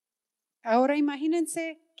 Ahora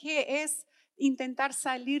imagínense que es intentar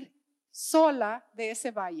salir sola de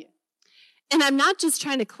ese valle. And I'm not just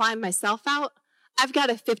trying to climb myself out. I've got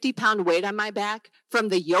a 50-pound weight on my back from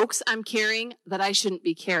the yokes I'm carrying that I shouldn't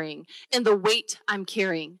be carrying and the weight I'm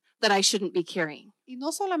carrying that I shouldn't be carrying. Y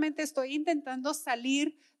no solamente estoy intentando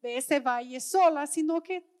salir de ese valle sola, sino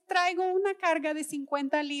que traigo una carga de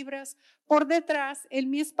 50 libras por detrás en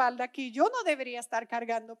mi espalda que yo no debería estar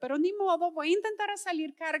cargando, pero ni modo, voy a intentar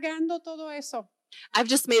salir cargando todo eso. I've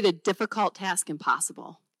just made a difficult task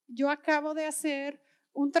impossible. Yo acabo de hacer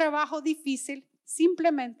un trabajo difícil,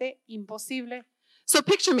 simplemente imposible. So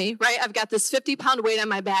picture me, right? I've got this 50-pound weight on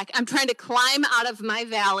my back. I'm trying to climb out of my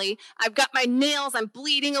valley. I've got my nails. I'm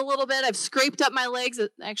bleeding a little bit. I've scraped up my legs.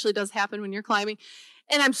 It actually does happen when you're climbing.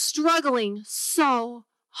 And I'm struggling so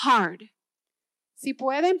hard. Si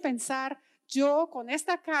pueden pensar, yo con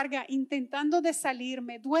esta carga intentando de salir,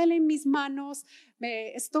 me duelen mis manos,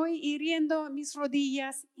 me estoy hiriendo mis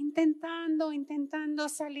rodillas, intentando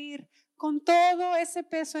salir con todo ese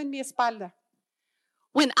peso en mi espalda.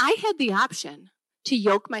 When I had the option to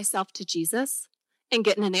yoke myself to Jesus and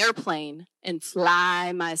get in an airplane and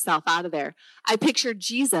fly myself out of there, I pictured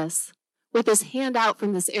Jesus with his hand out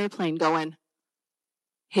from this airplane going,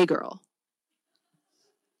 "Hey girl."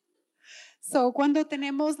 So, cuando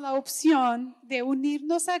tenemos la opción de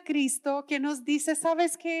unirnos a Cristo, que nos dice,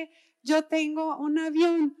 ¿sabes qué? Yo tengo un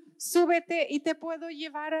avión, súbete y te puedo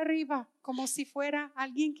llevar arriba, como si fuera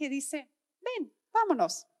alguien que dice, ven,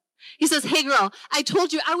 vámonos. He says, "Hey girl, I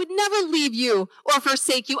told you I would never leave you or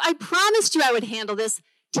forsake you. I promised you I would handle this.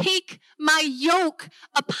 Take my yoke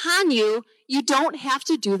upon you. You don't have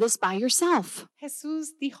to do this by yourself."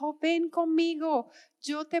 Jesús dijo, ven conmigo,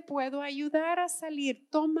 yo te puedo ayudar a salir.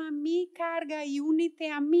 Toma mi carga y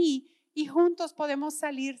únete a mí y juntos podemos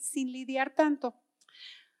salir sin lidiar tanto.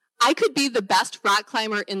 I could be the best rock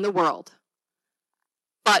climber in the world,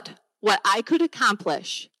 but what I could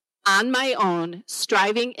accomplish on my own,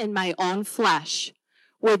 striving in my own flesh,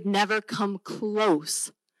 would never come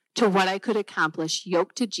close to what I could accomplish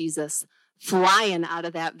yoked to Jesus, flying out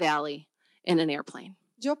of that valley in an airplane.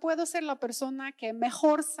 Yo puedo ser la persona que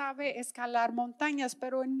mejor sabe escalar montañas,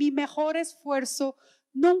 pero en mi mejor esfuerzo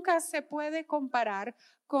nunca se puede comparar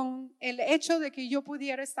con el hecho de que yo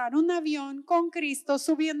pudiera estar en un avión con Cristo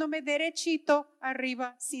subiéndome derechito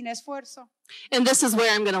arriba sin esfuerzo. And this is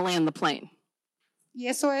where I'm going to land the plane. Y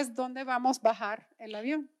eso es donde vamos a bajar el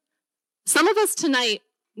avión. Some of us tonight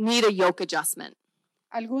need a yoke adjustment.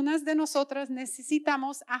 Algunas de nosotras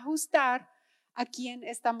necesitamos ajustar a quien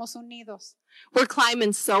estamos unidos. We're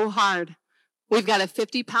climbing so hard. We've got a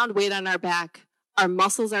 50-pound weight on our back. Our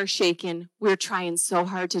muscles are shaking. We're trying so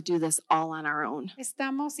hard to do this all on our own.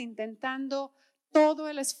 Estamos intentando todo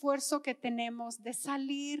el esfuerzo que tenemos de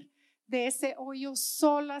salir de ese hoyo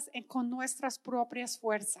solas con nuestras propias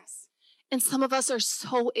fuerzas. And some of us are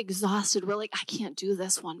so exhausted. We're like, I can't do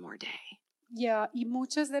this one more day. Y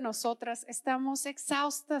muchas de nosotras estamos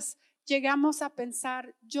exhaustas. Llegamos a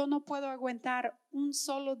pensar, yo no puedo aguantar un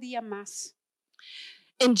solo día más.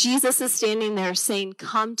 And Jesus is standing there saying,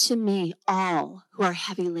 "Come to me, all who are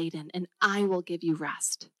heavy laden, and I will give you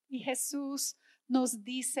rest." Y Jesús nos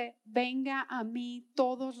dice, venga a mí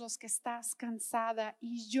todos los que estás cansada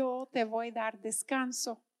y yo te voy a dar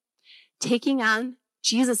descanso. Taking on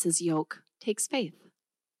Jesus' yoke takes faith.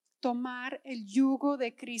 Tomar el yugo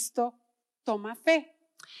de Cristo toma fe.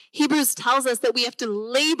 Hebrews tells us that we have to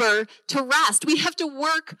labor to rest. We have to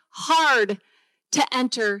work hard to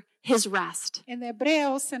enter his rest. En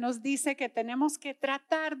Hebreos se nos dice que tenemos que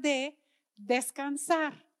tratar de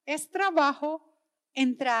descansar. Es trabajo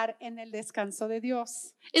entrar en el descanso de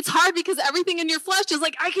Dios. It's hard because everything in your flesh is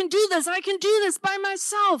like, I can do this by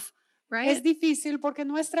myself, right? Es difícil porque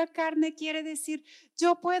nuestra carne quiere decir,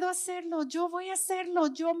 yo puedo hacerlo, yo voy a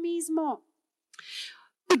hacerlo yo mismo.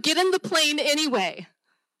 But get in the plane anyway.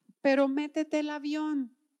 Pero métete el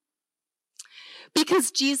avión.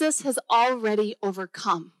 Because Jesus has already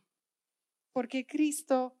overcome. Porque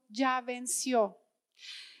Cristo ya venció.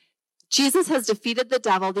 Jesus has defeated the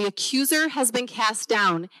devil. The accuser has been cast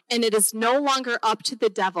down, and it is no longer up to the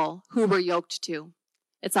devil who we're yoked to.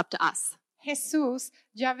 It's up to us. Jesús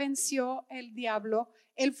ya venció el diablo.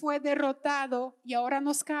 Él fue derrotado y ahora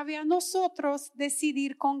nos cabe a nosotros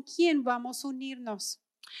decidir con quién vamos a unirnos.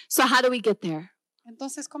 So how do we get there?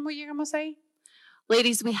 Entonces, ¿cómo llegamos ahí?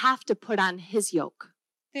 Ladies, we have to put on his yoke.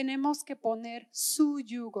 Tenemos que poner su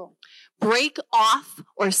yugo. Break off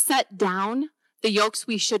or set down the yokes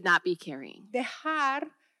we should not be carrying.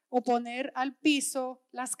 Dejar o poner al piso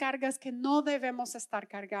las cargas que no debemos estar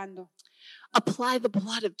cargando. Apply the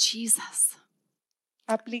blood of Jesus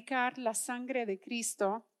Aplicar la sangre de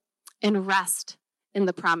Cristo and rest in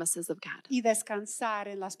the promises of God. y descansar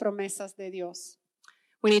en las promesas de Dios.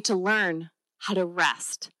 We need to learn how to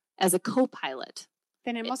rest as a co-pilot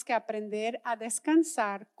Tenemos que aprender a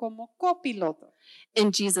descansar como copiloto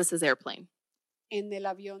in Jesus' airplane. en el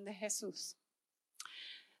avión de Jesús.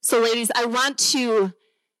 So ladies, I want to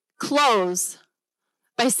close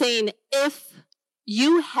by saying, if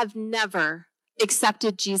you have never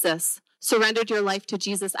accepted Jesus, surrendered your life to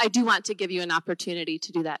Jesus, I do want to give you an opportunity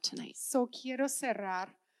to do that tonight. So quiero cerrar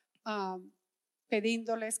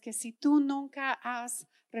pidiéndoles que si tú nunca has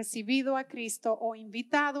recibido a Cristo o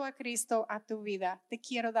invitado a Cristo a tu vida, te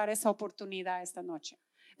quiero dar esa oportunidad esta noche.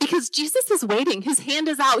 Because Jesus is waiting. His hand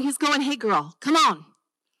is out. He's going, hey girl, come on.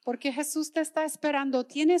 Porque Jesús te está esperando,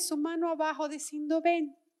 tiene su mano abajo diciendo,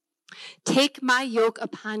 ven, Take my yoke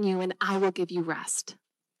upon you and I will give you rest.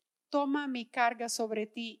 toma mi carga sobre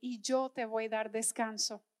ti y yo te voy a dar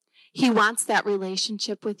descanso. He wants that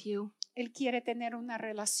relationship with you, Él quiere tener una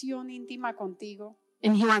relación íntima contigo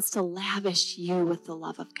and he wants to lavish you with the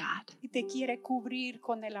love of God. y te quiere cubrir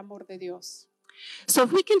con el amor de Dios. So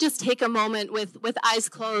if we can just take a moment with eyes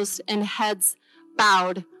closed and heads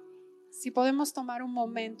bowed, Si podemos tomar un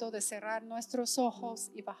momento de cerrar nuestros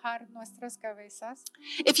ojos y bajar nuestras cabezas.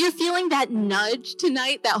 if you're feeling that nudge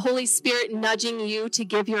tonight, that Holy Spirit nudging you to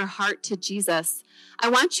give your heart to Jesus, I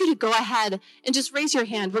want you to go ahead and just raise your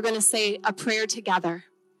hand. We're going to say a prayer together.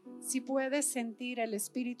 Si puedes sentir el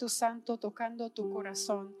Espíritu Santo tocando tu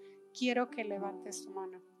corazón, quiero que levantes tu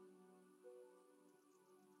mano.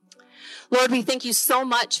 Lord, we thank you so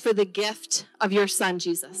much for the gift of your son,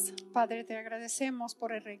 Jesus. Padre, te agradecemos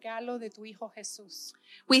por el regalo de tu Hijo Jesús.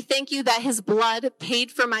 We thank you that his blood paid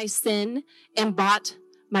for my sin and bought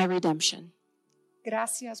my redemption.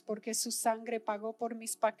 Gracias porque su sangre pagó por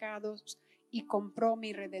mis pecados y compró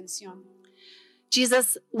mi redención.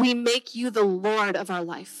 Jesus, we make you the Lord of our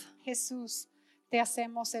life. Jesús, te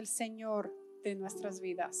hacemos el Señor de nuestras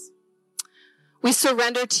vidas. We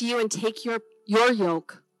surrender to you and take your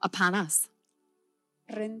yoke upon us.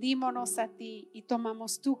 Rendímonos a ti y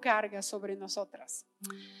tomamos tu carga sobre nosotras.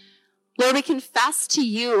 Lord, we confess to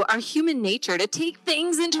you our human nature to take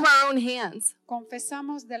things into our own hands.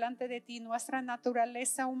 Confesamos delante de ti nuestra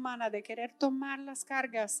naturaleza humana de querer tomar las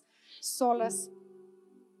cargas solas,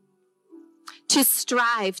 To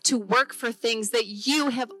strive, to work for things that you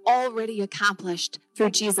have already accomplished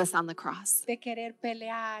through Jesus on the cross. de querer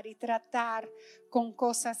pelear y tratar con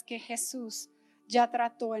cosas que Jesús ya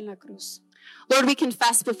trató en la cruz. Lord, we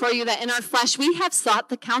confess before you that in our flesh we have sought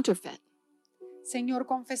the counterfeit. Señor,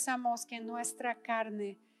 confesamos que en nuestra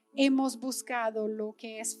carne hemos buscado lo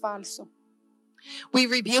que es falso. We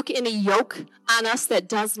rebuke any yoke on us that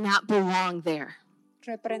does not belong there.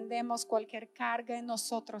 Reprendemos cualquier carga en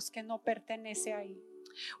nosotros que no pertenece ahí.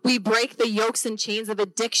 We break the yokes and chains of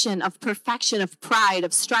addiction, of perfection, of pride,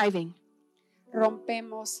 of striving.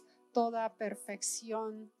 Rompemos toda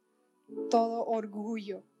perfección, todo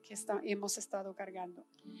orgullo que hemos estado cargando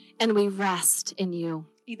And we rest in you.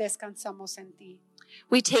 y descansamos en ti.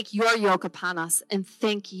 We take your yoke upon us and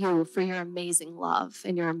thank you for your amazing love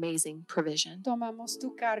and your amazing provision. Tomamos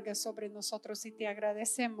tu carga sobre nosotros y te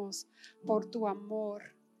agradecemos por tu amor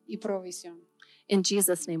y provisión. In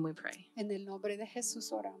Jesus' name we pray. En el nombre de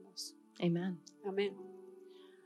Jesús oramos. Amen. Amén.